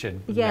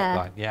definition.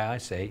 Neckline. Yeah, I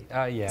see.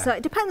 Yeah. So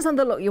it depends on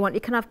the look you want.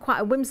 You can have quite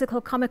a whimsical,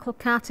 comical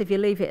cat if you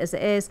leave it as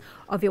it is,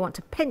 or if you want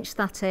to pinch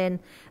that in,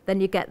 then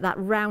you get that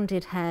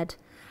rounded head.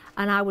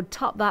 And I would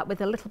top that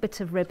with a little bit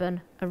of ribbon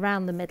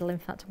around the middle. In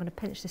fact, I'm going to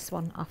pinch this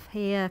one off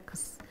here,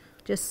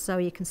 just so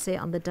you can see it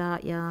on the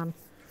dark yarn.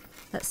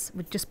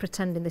 We're just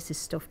pretending this is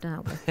stuffed,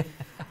 aren't we?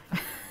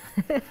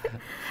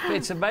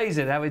 It's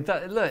amazing how it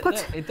does. Look,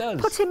 it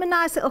does. Put him a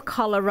nice little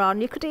collar on.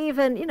 You could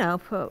even, you know,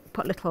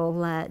 put a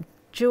little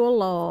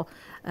jewel or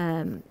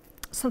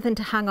something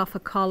to hang off a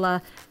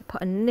collar,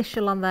 put an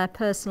initial on there,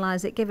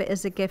 personalise it, give it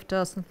as a gift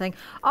or something.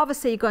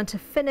 Obviously, you're going to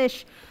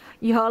finish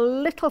your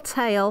little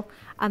tail,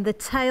 and the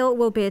tail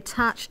will be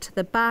attached to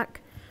the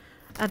back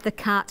of the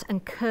cat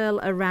and curl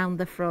around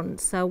the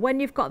front. So when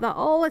you've got that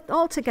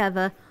all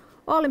together,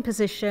 all in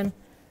position,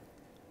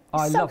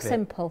 so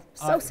simple,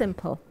 so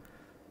simple.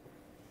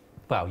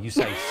 Well, you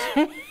say,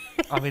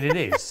 I mean, it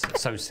is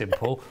so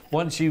simple.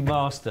 Once you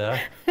master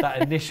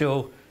that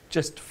initial,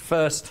 just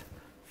first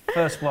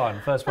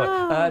one.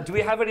 Do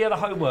we have any other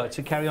homework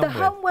to carry on with?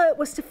 The homework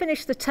was to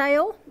finish the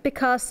tail,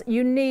 because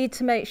you need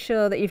to make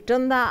sure that you've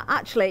done that.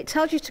 Actually, it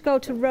tells you to go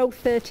to row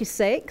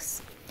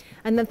 36,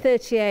 and then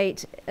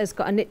 38 has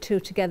got a knit two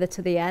together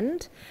to the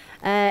end.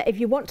 If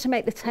you want to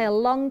make the tail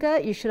longer,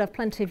 you should have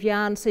plenty of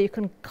yarn, so you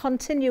can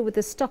continue with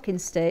the stocking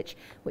stitch,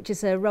 which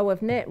is a row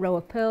of knit, row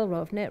of purl,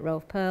 row of knit, row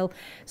of purl.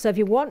 So if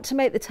you want to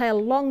make the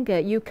tail longer,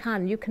 you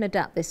can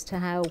adapt this to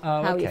how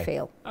you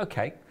feel.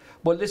 Okay.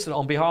 Well, listen,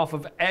 on behalf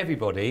of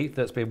everybody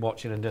that's been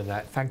watching and doing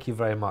that, thank you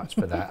very much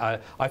for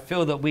that. I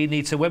feel that we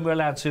need to, when we're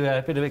allowed to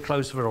a bit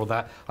closer for all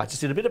that, I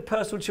just did a bit of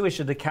personal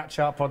tuition to catch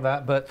up on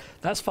that, but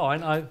that's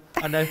fine. I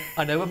know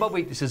where my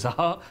weaknesses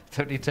are.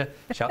 Don't need to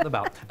shut them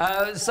up.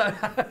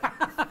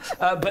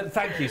 But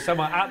thank you so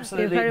much.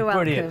 Absolutely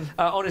brilliant.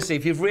 Honestly,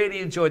 if you've really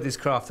enjoyed this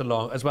craft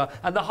along as well,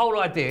 and the whole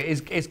idea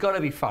is it's got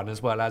to be fun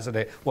as well, hasn't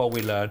it, while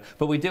we learn.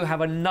 But we do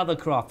have another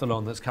craft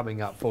along that's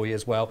coming up for you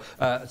as well.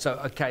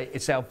 Okay,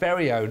 it's our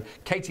very own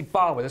Katie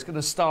Barber. That's going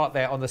to start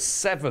there on the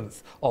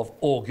 7th of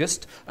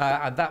August.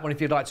 And that one, if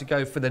you'd like to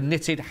go for the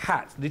knitted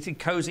hat, knitted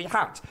cosy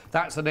hat,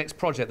 that's the next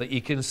project that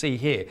you can see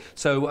here.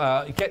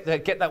 So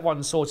get that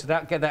one sorted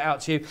out, get that out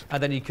to you,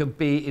 and then you can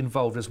be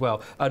involved as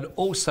well. And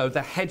also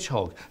the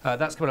hedgehog,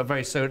 that's coming up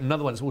very soon.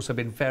 Another one that's also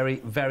been very,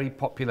 very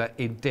popular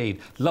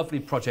indeed. Lovely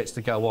projects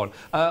to go on.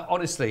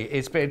 Honestly,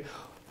 it's been...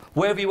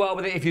 Wherever you are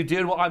with it, if you're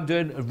doing what I'm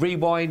doing,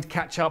 rewind,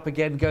 catch up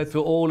again, go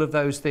through all of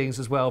those things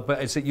as well.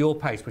 But it's at your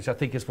pace, which I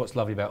think is what's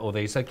lovely about all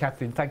these. So,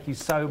 Kathryn, thank you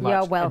so much.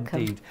 You're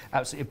welcome. Indeed.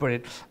 Absolutely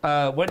brilliant.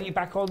 When are you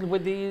back on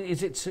with the...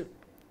 Is it...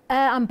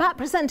 I'm back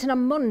presenting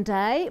on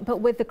Monday,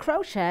 but with the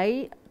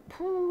crochet...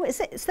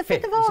 It's the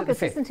 5th of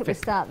August, isn't it? We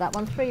start that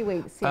one, 3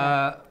 weeks.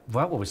 Yeah.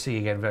 Well, we'll see you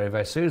again very,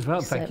 very soon as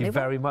well. Thank you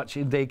very much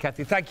indeed,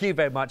 Kathryn. Thank you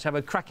very much. Have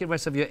a cracking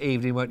rest of your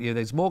evening, won't you?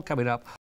 There's more coming up.